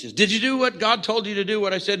and he says, did you do what God told you to do,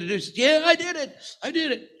 what I said to do? He says, yeah, I did it. I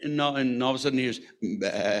did it. And all of a sudden he hears,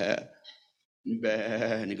 bah, bah,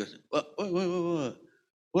 and he goes,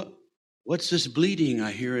 what's this bleeding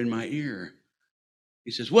I hear in my ear?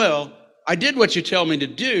 He says, well, I did what you tell me to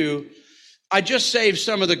do. I just saved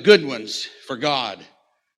some of the good ones for God.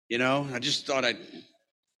 I just thought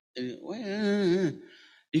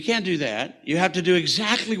you can't do that. You have to do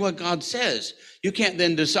exactly what God says. You can't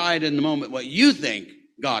then decide in the moment what you think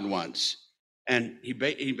God wants. And he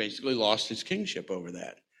basically lost his kingship over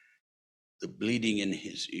that. The bleeding in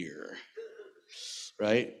his ear,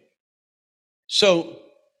 right? So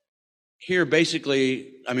here,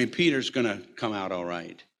 basically, Peter's going to come out all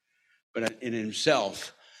right. But in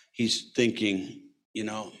himself, he's thinking,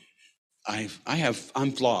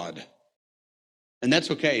 I'm flawed. And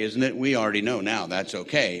that's okay, isn't it? We already know now that's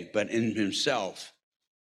okay. But in himself,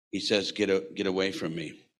 he says, get away from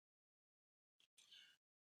me.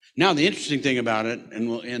 Now, the interesting thing about it, and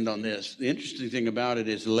we'll end on this, the interesting thing about it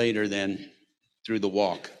is later then, through the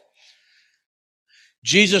walk,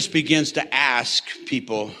 Jesus begins to ask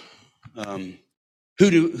people,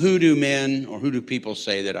 who do men or who do people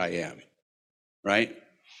say that I am? Right?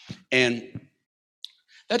 And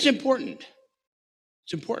that's important.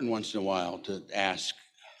 It's important once in a while to ask,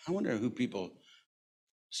 I wonder who people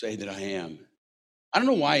say that I am. I don't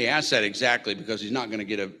know why he asked that exactly, because he's not going to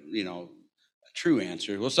get a true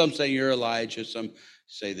answer. Well, some say you're Elijah, some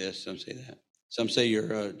say this, some say that. Some say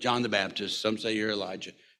you're John the Baptist, some say you're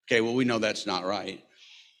Elijah. Okay, well, we know that's not right.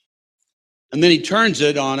 And then he turns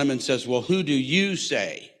it on him and says, well, who do you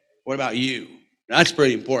say? What about you? That's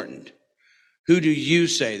pretty important. Who do you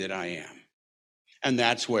say that I am? And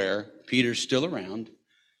that's where Peter's still around.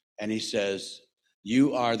 And he says,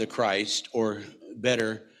 you are the Christ, or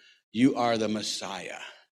better, you are the Messiah.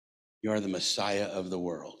 You are the Messiah of the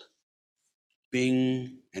world.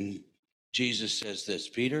 Bing. And Jesus says this,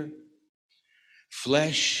 Peter,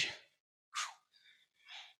 flesh.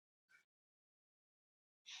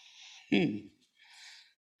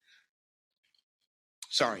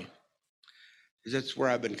 Sorry. That's where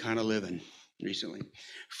I've been kind of living recently.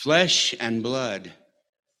 Flesh and blood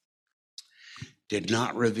did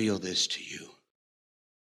not reveal this to you.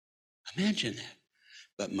 Imagine that.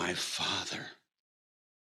 But my Father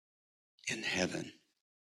in heaven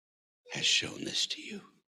has shown this to you.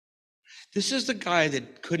 This is the guy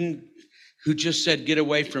who just said, get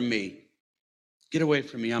away from me. Get away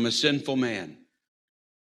from me. I'm a sinful man.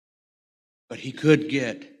 But he could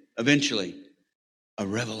get, eventually, a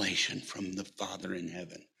revelation from the Father in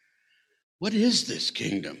heaven. What is this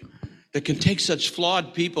kingdom that can take such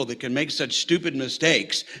flawed people, that can make such stupid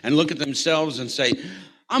mistakes and look at themselves and say,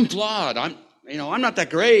 I'm flawed. I'm not that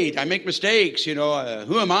great. I make mistakes. Who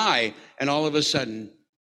am I? And all of a sudden,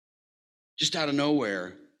 just out of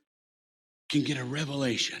nowhere, can get a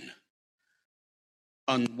revelation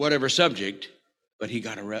on whatever subject, but he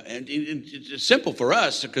got and it's simple for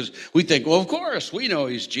us because we think, well, of course, we know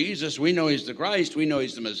he's Jesus. We know he's the Christ. We know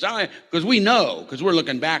he's the Messiah because we're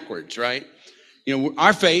looking backwards, right?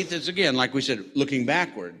 Our faith is, again, like we said, looking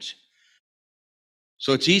backwards.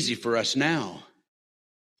 So it's easy for us now.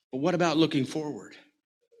 But what about looking forward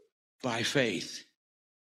by faith?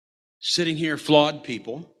 Sitting here, flawed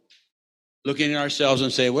people, looking at ourselves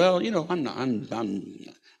and say, well,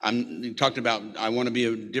 I'm talking about I want to be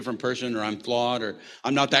a different person, or I'm flawed, or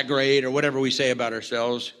I'm not that great, or whatever we say about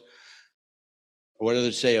ourselves, or what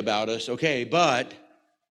others say about us. Okay, but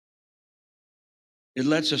it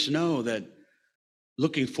lets us know that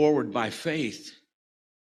looking forward by faith,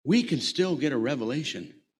 we can still get a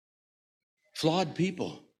revelation. Flawed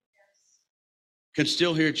people can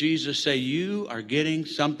still hear Jesus say, you are getting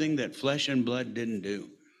something that flesh and blood didn't do,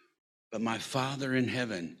 but my Father in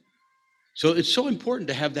heaven. So it's so important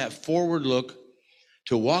to have that forward look,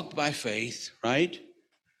 to walk by faith, right?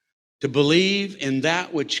 To believe in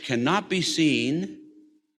that which cannot be seen,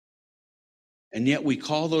 and yet we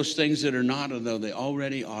call those things that are not, although they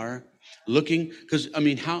already are. Looking, because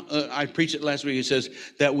I preached it last week. It says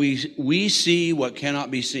that we see what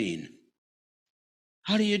cannot be seen.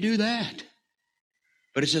 How do you do that?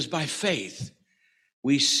 But it says by faith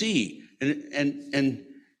we see, and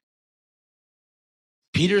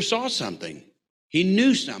Peter saw something. He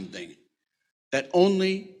knew something that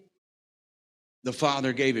only the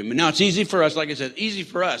Father gave him. And now it's easy for us, like I said, easy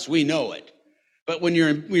for us. We know it. But when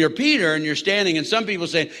you're Peter and you're standing, and some people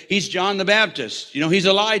say, he's John the Baptist, he's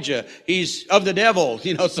Elijah, he's of the devil,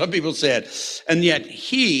 some people said. And yet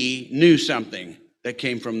he knew something that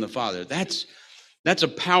came from the Father. That's a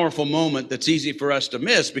powerful moment that's easy for us to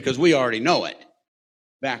miss because we already know it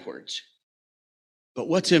backwards. But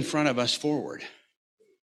what's in front of us forward?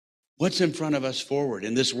 What's in front of us forward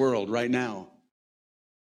in this world right now?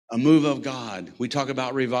 A move of God. We talk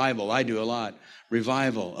about revival. I do a lot.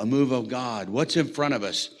 Revival, a move of God. What's in front of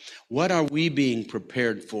us? What are we being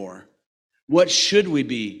prepared for? What should we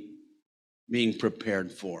be being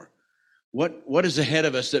prepared for? What is ahead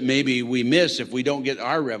of us that maybe we miss if we don't get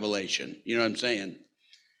our revelation? You know what I'm saying?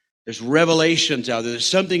 There's revelations out there. There's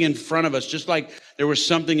something in front of us, just like there was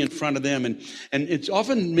something in front of them. And it's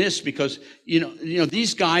often missed because, you know,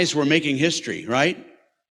 these guys were making history, right?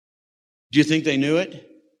 Do you think they knew it?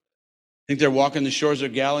 Think they're walking the shores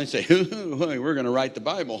of Galilee and say, we're going to write the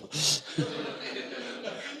Bible.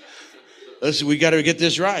 Listen, we got to get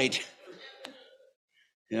this right.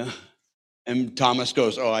 Yeah. And Thomas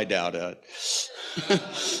goes, oh, I doubt it.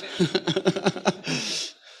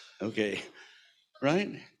 Okay.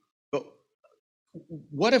 Right? But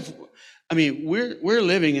what if, we're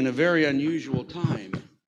living in a very unusual time.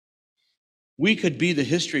 We could be the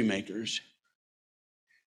history makers.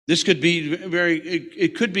 This could be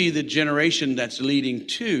it could be the generation that's leading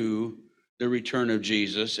to the return of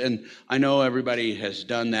Jesus. And I know everybody has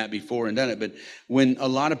done that before and done it, but when a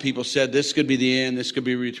lot of people said this could be the end, this could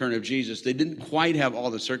be the return of Jesus, they didn't quite have all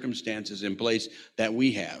the circumstances in place that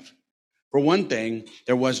we have. For one thing,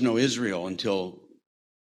 there was no Israel until,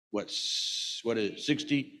 what is it,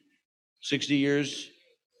 60 years?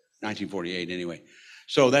 1948 anyway.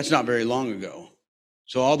 So that's not very long ago.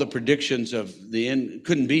 So all the predictions of the end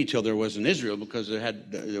couldn't be till there was an Israel, because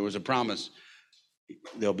there was a promise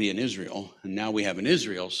there'll be an Israel, and now we have an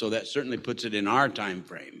Israel, so that certainly puts it in our time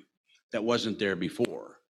frame that wasn't there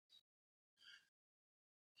before.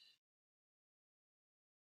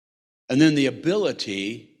 And then the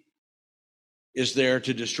ability is there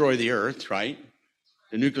to destroy the earth, right?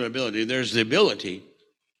 The nuclear ability, there's the ability,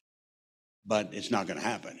 but it's not going to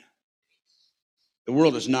happen. The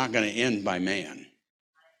world is not going to end by man.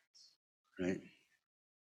 Right?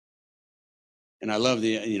 And I love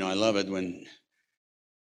it when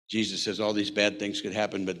Jesus says all these bad things could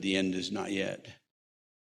happen, but the end is not yet.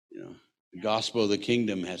 You know, the gospel of the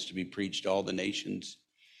kingdom has to be preached to all the nations,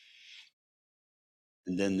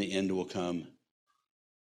 and then the end will come.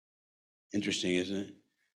 Interesting, isn't it?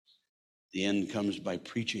 The end comes by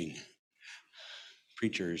preaching.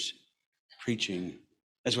 Preachers, preaching.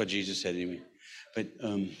 That's what Jesus said anyway. But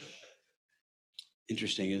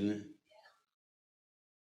interesting, isn't it?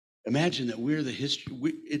 Imagine that we're the history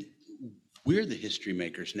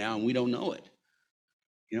makers now, and we don't know it.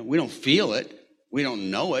 You know, we don't feel it. We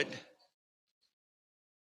don't know it.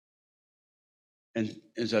 And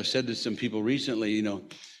as I've said to some people recently, you know,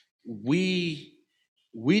 we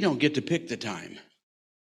don't get to pick the time.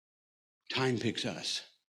 Time picks us.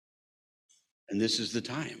 And this is the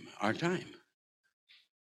time, our time.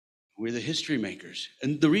 We're the history makers.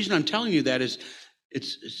 And the reason I'm telling you that is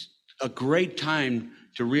it's a great time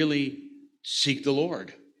to really seek the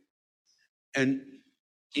Lord. And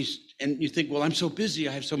you think, well, I'm so busy,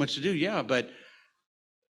 I have so much to do. Yeah, but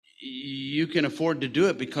you can afford to do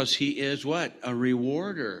it because he is what? A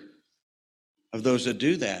rewarder of those that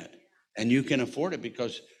do that. And you can afford it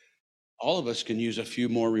because all of us can use a few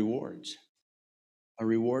more rewards. A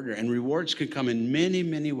rewarder. And rewards can come in many,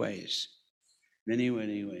 many ways. Many,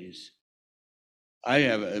 many ways.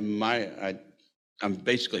 I'm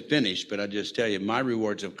basically finished, but I just tell you, my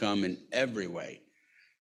rewards have come in every way.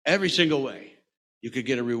 Every single way. You could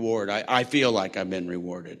get a reward. I feel like I've been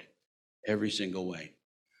rewarded every single way.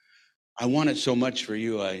 I want it so much for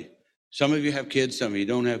you. Some of you have kids, some of you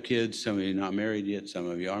don't have kids, some of you are not married yet, some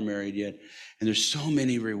of you are married yet. And there's so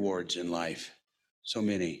many rewards in life. So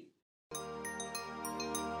many.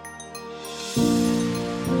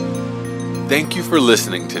 Thank you for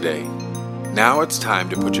listening today. Now it's time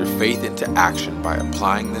to put your faith into action by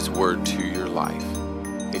applying this word to your life.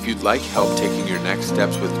 If you'd like help taking your next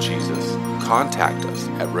steps with Jesus, contact us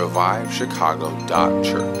at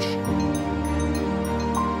revivechicago.church.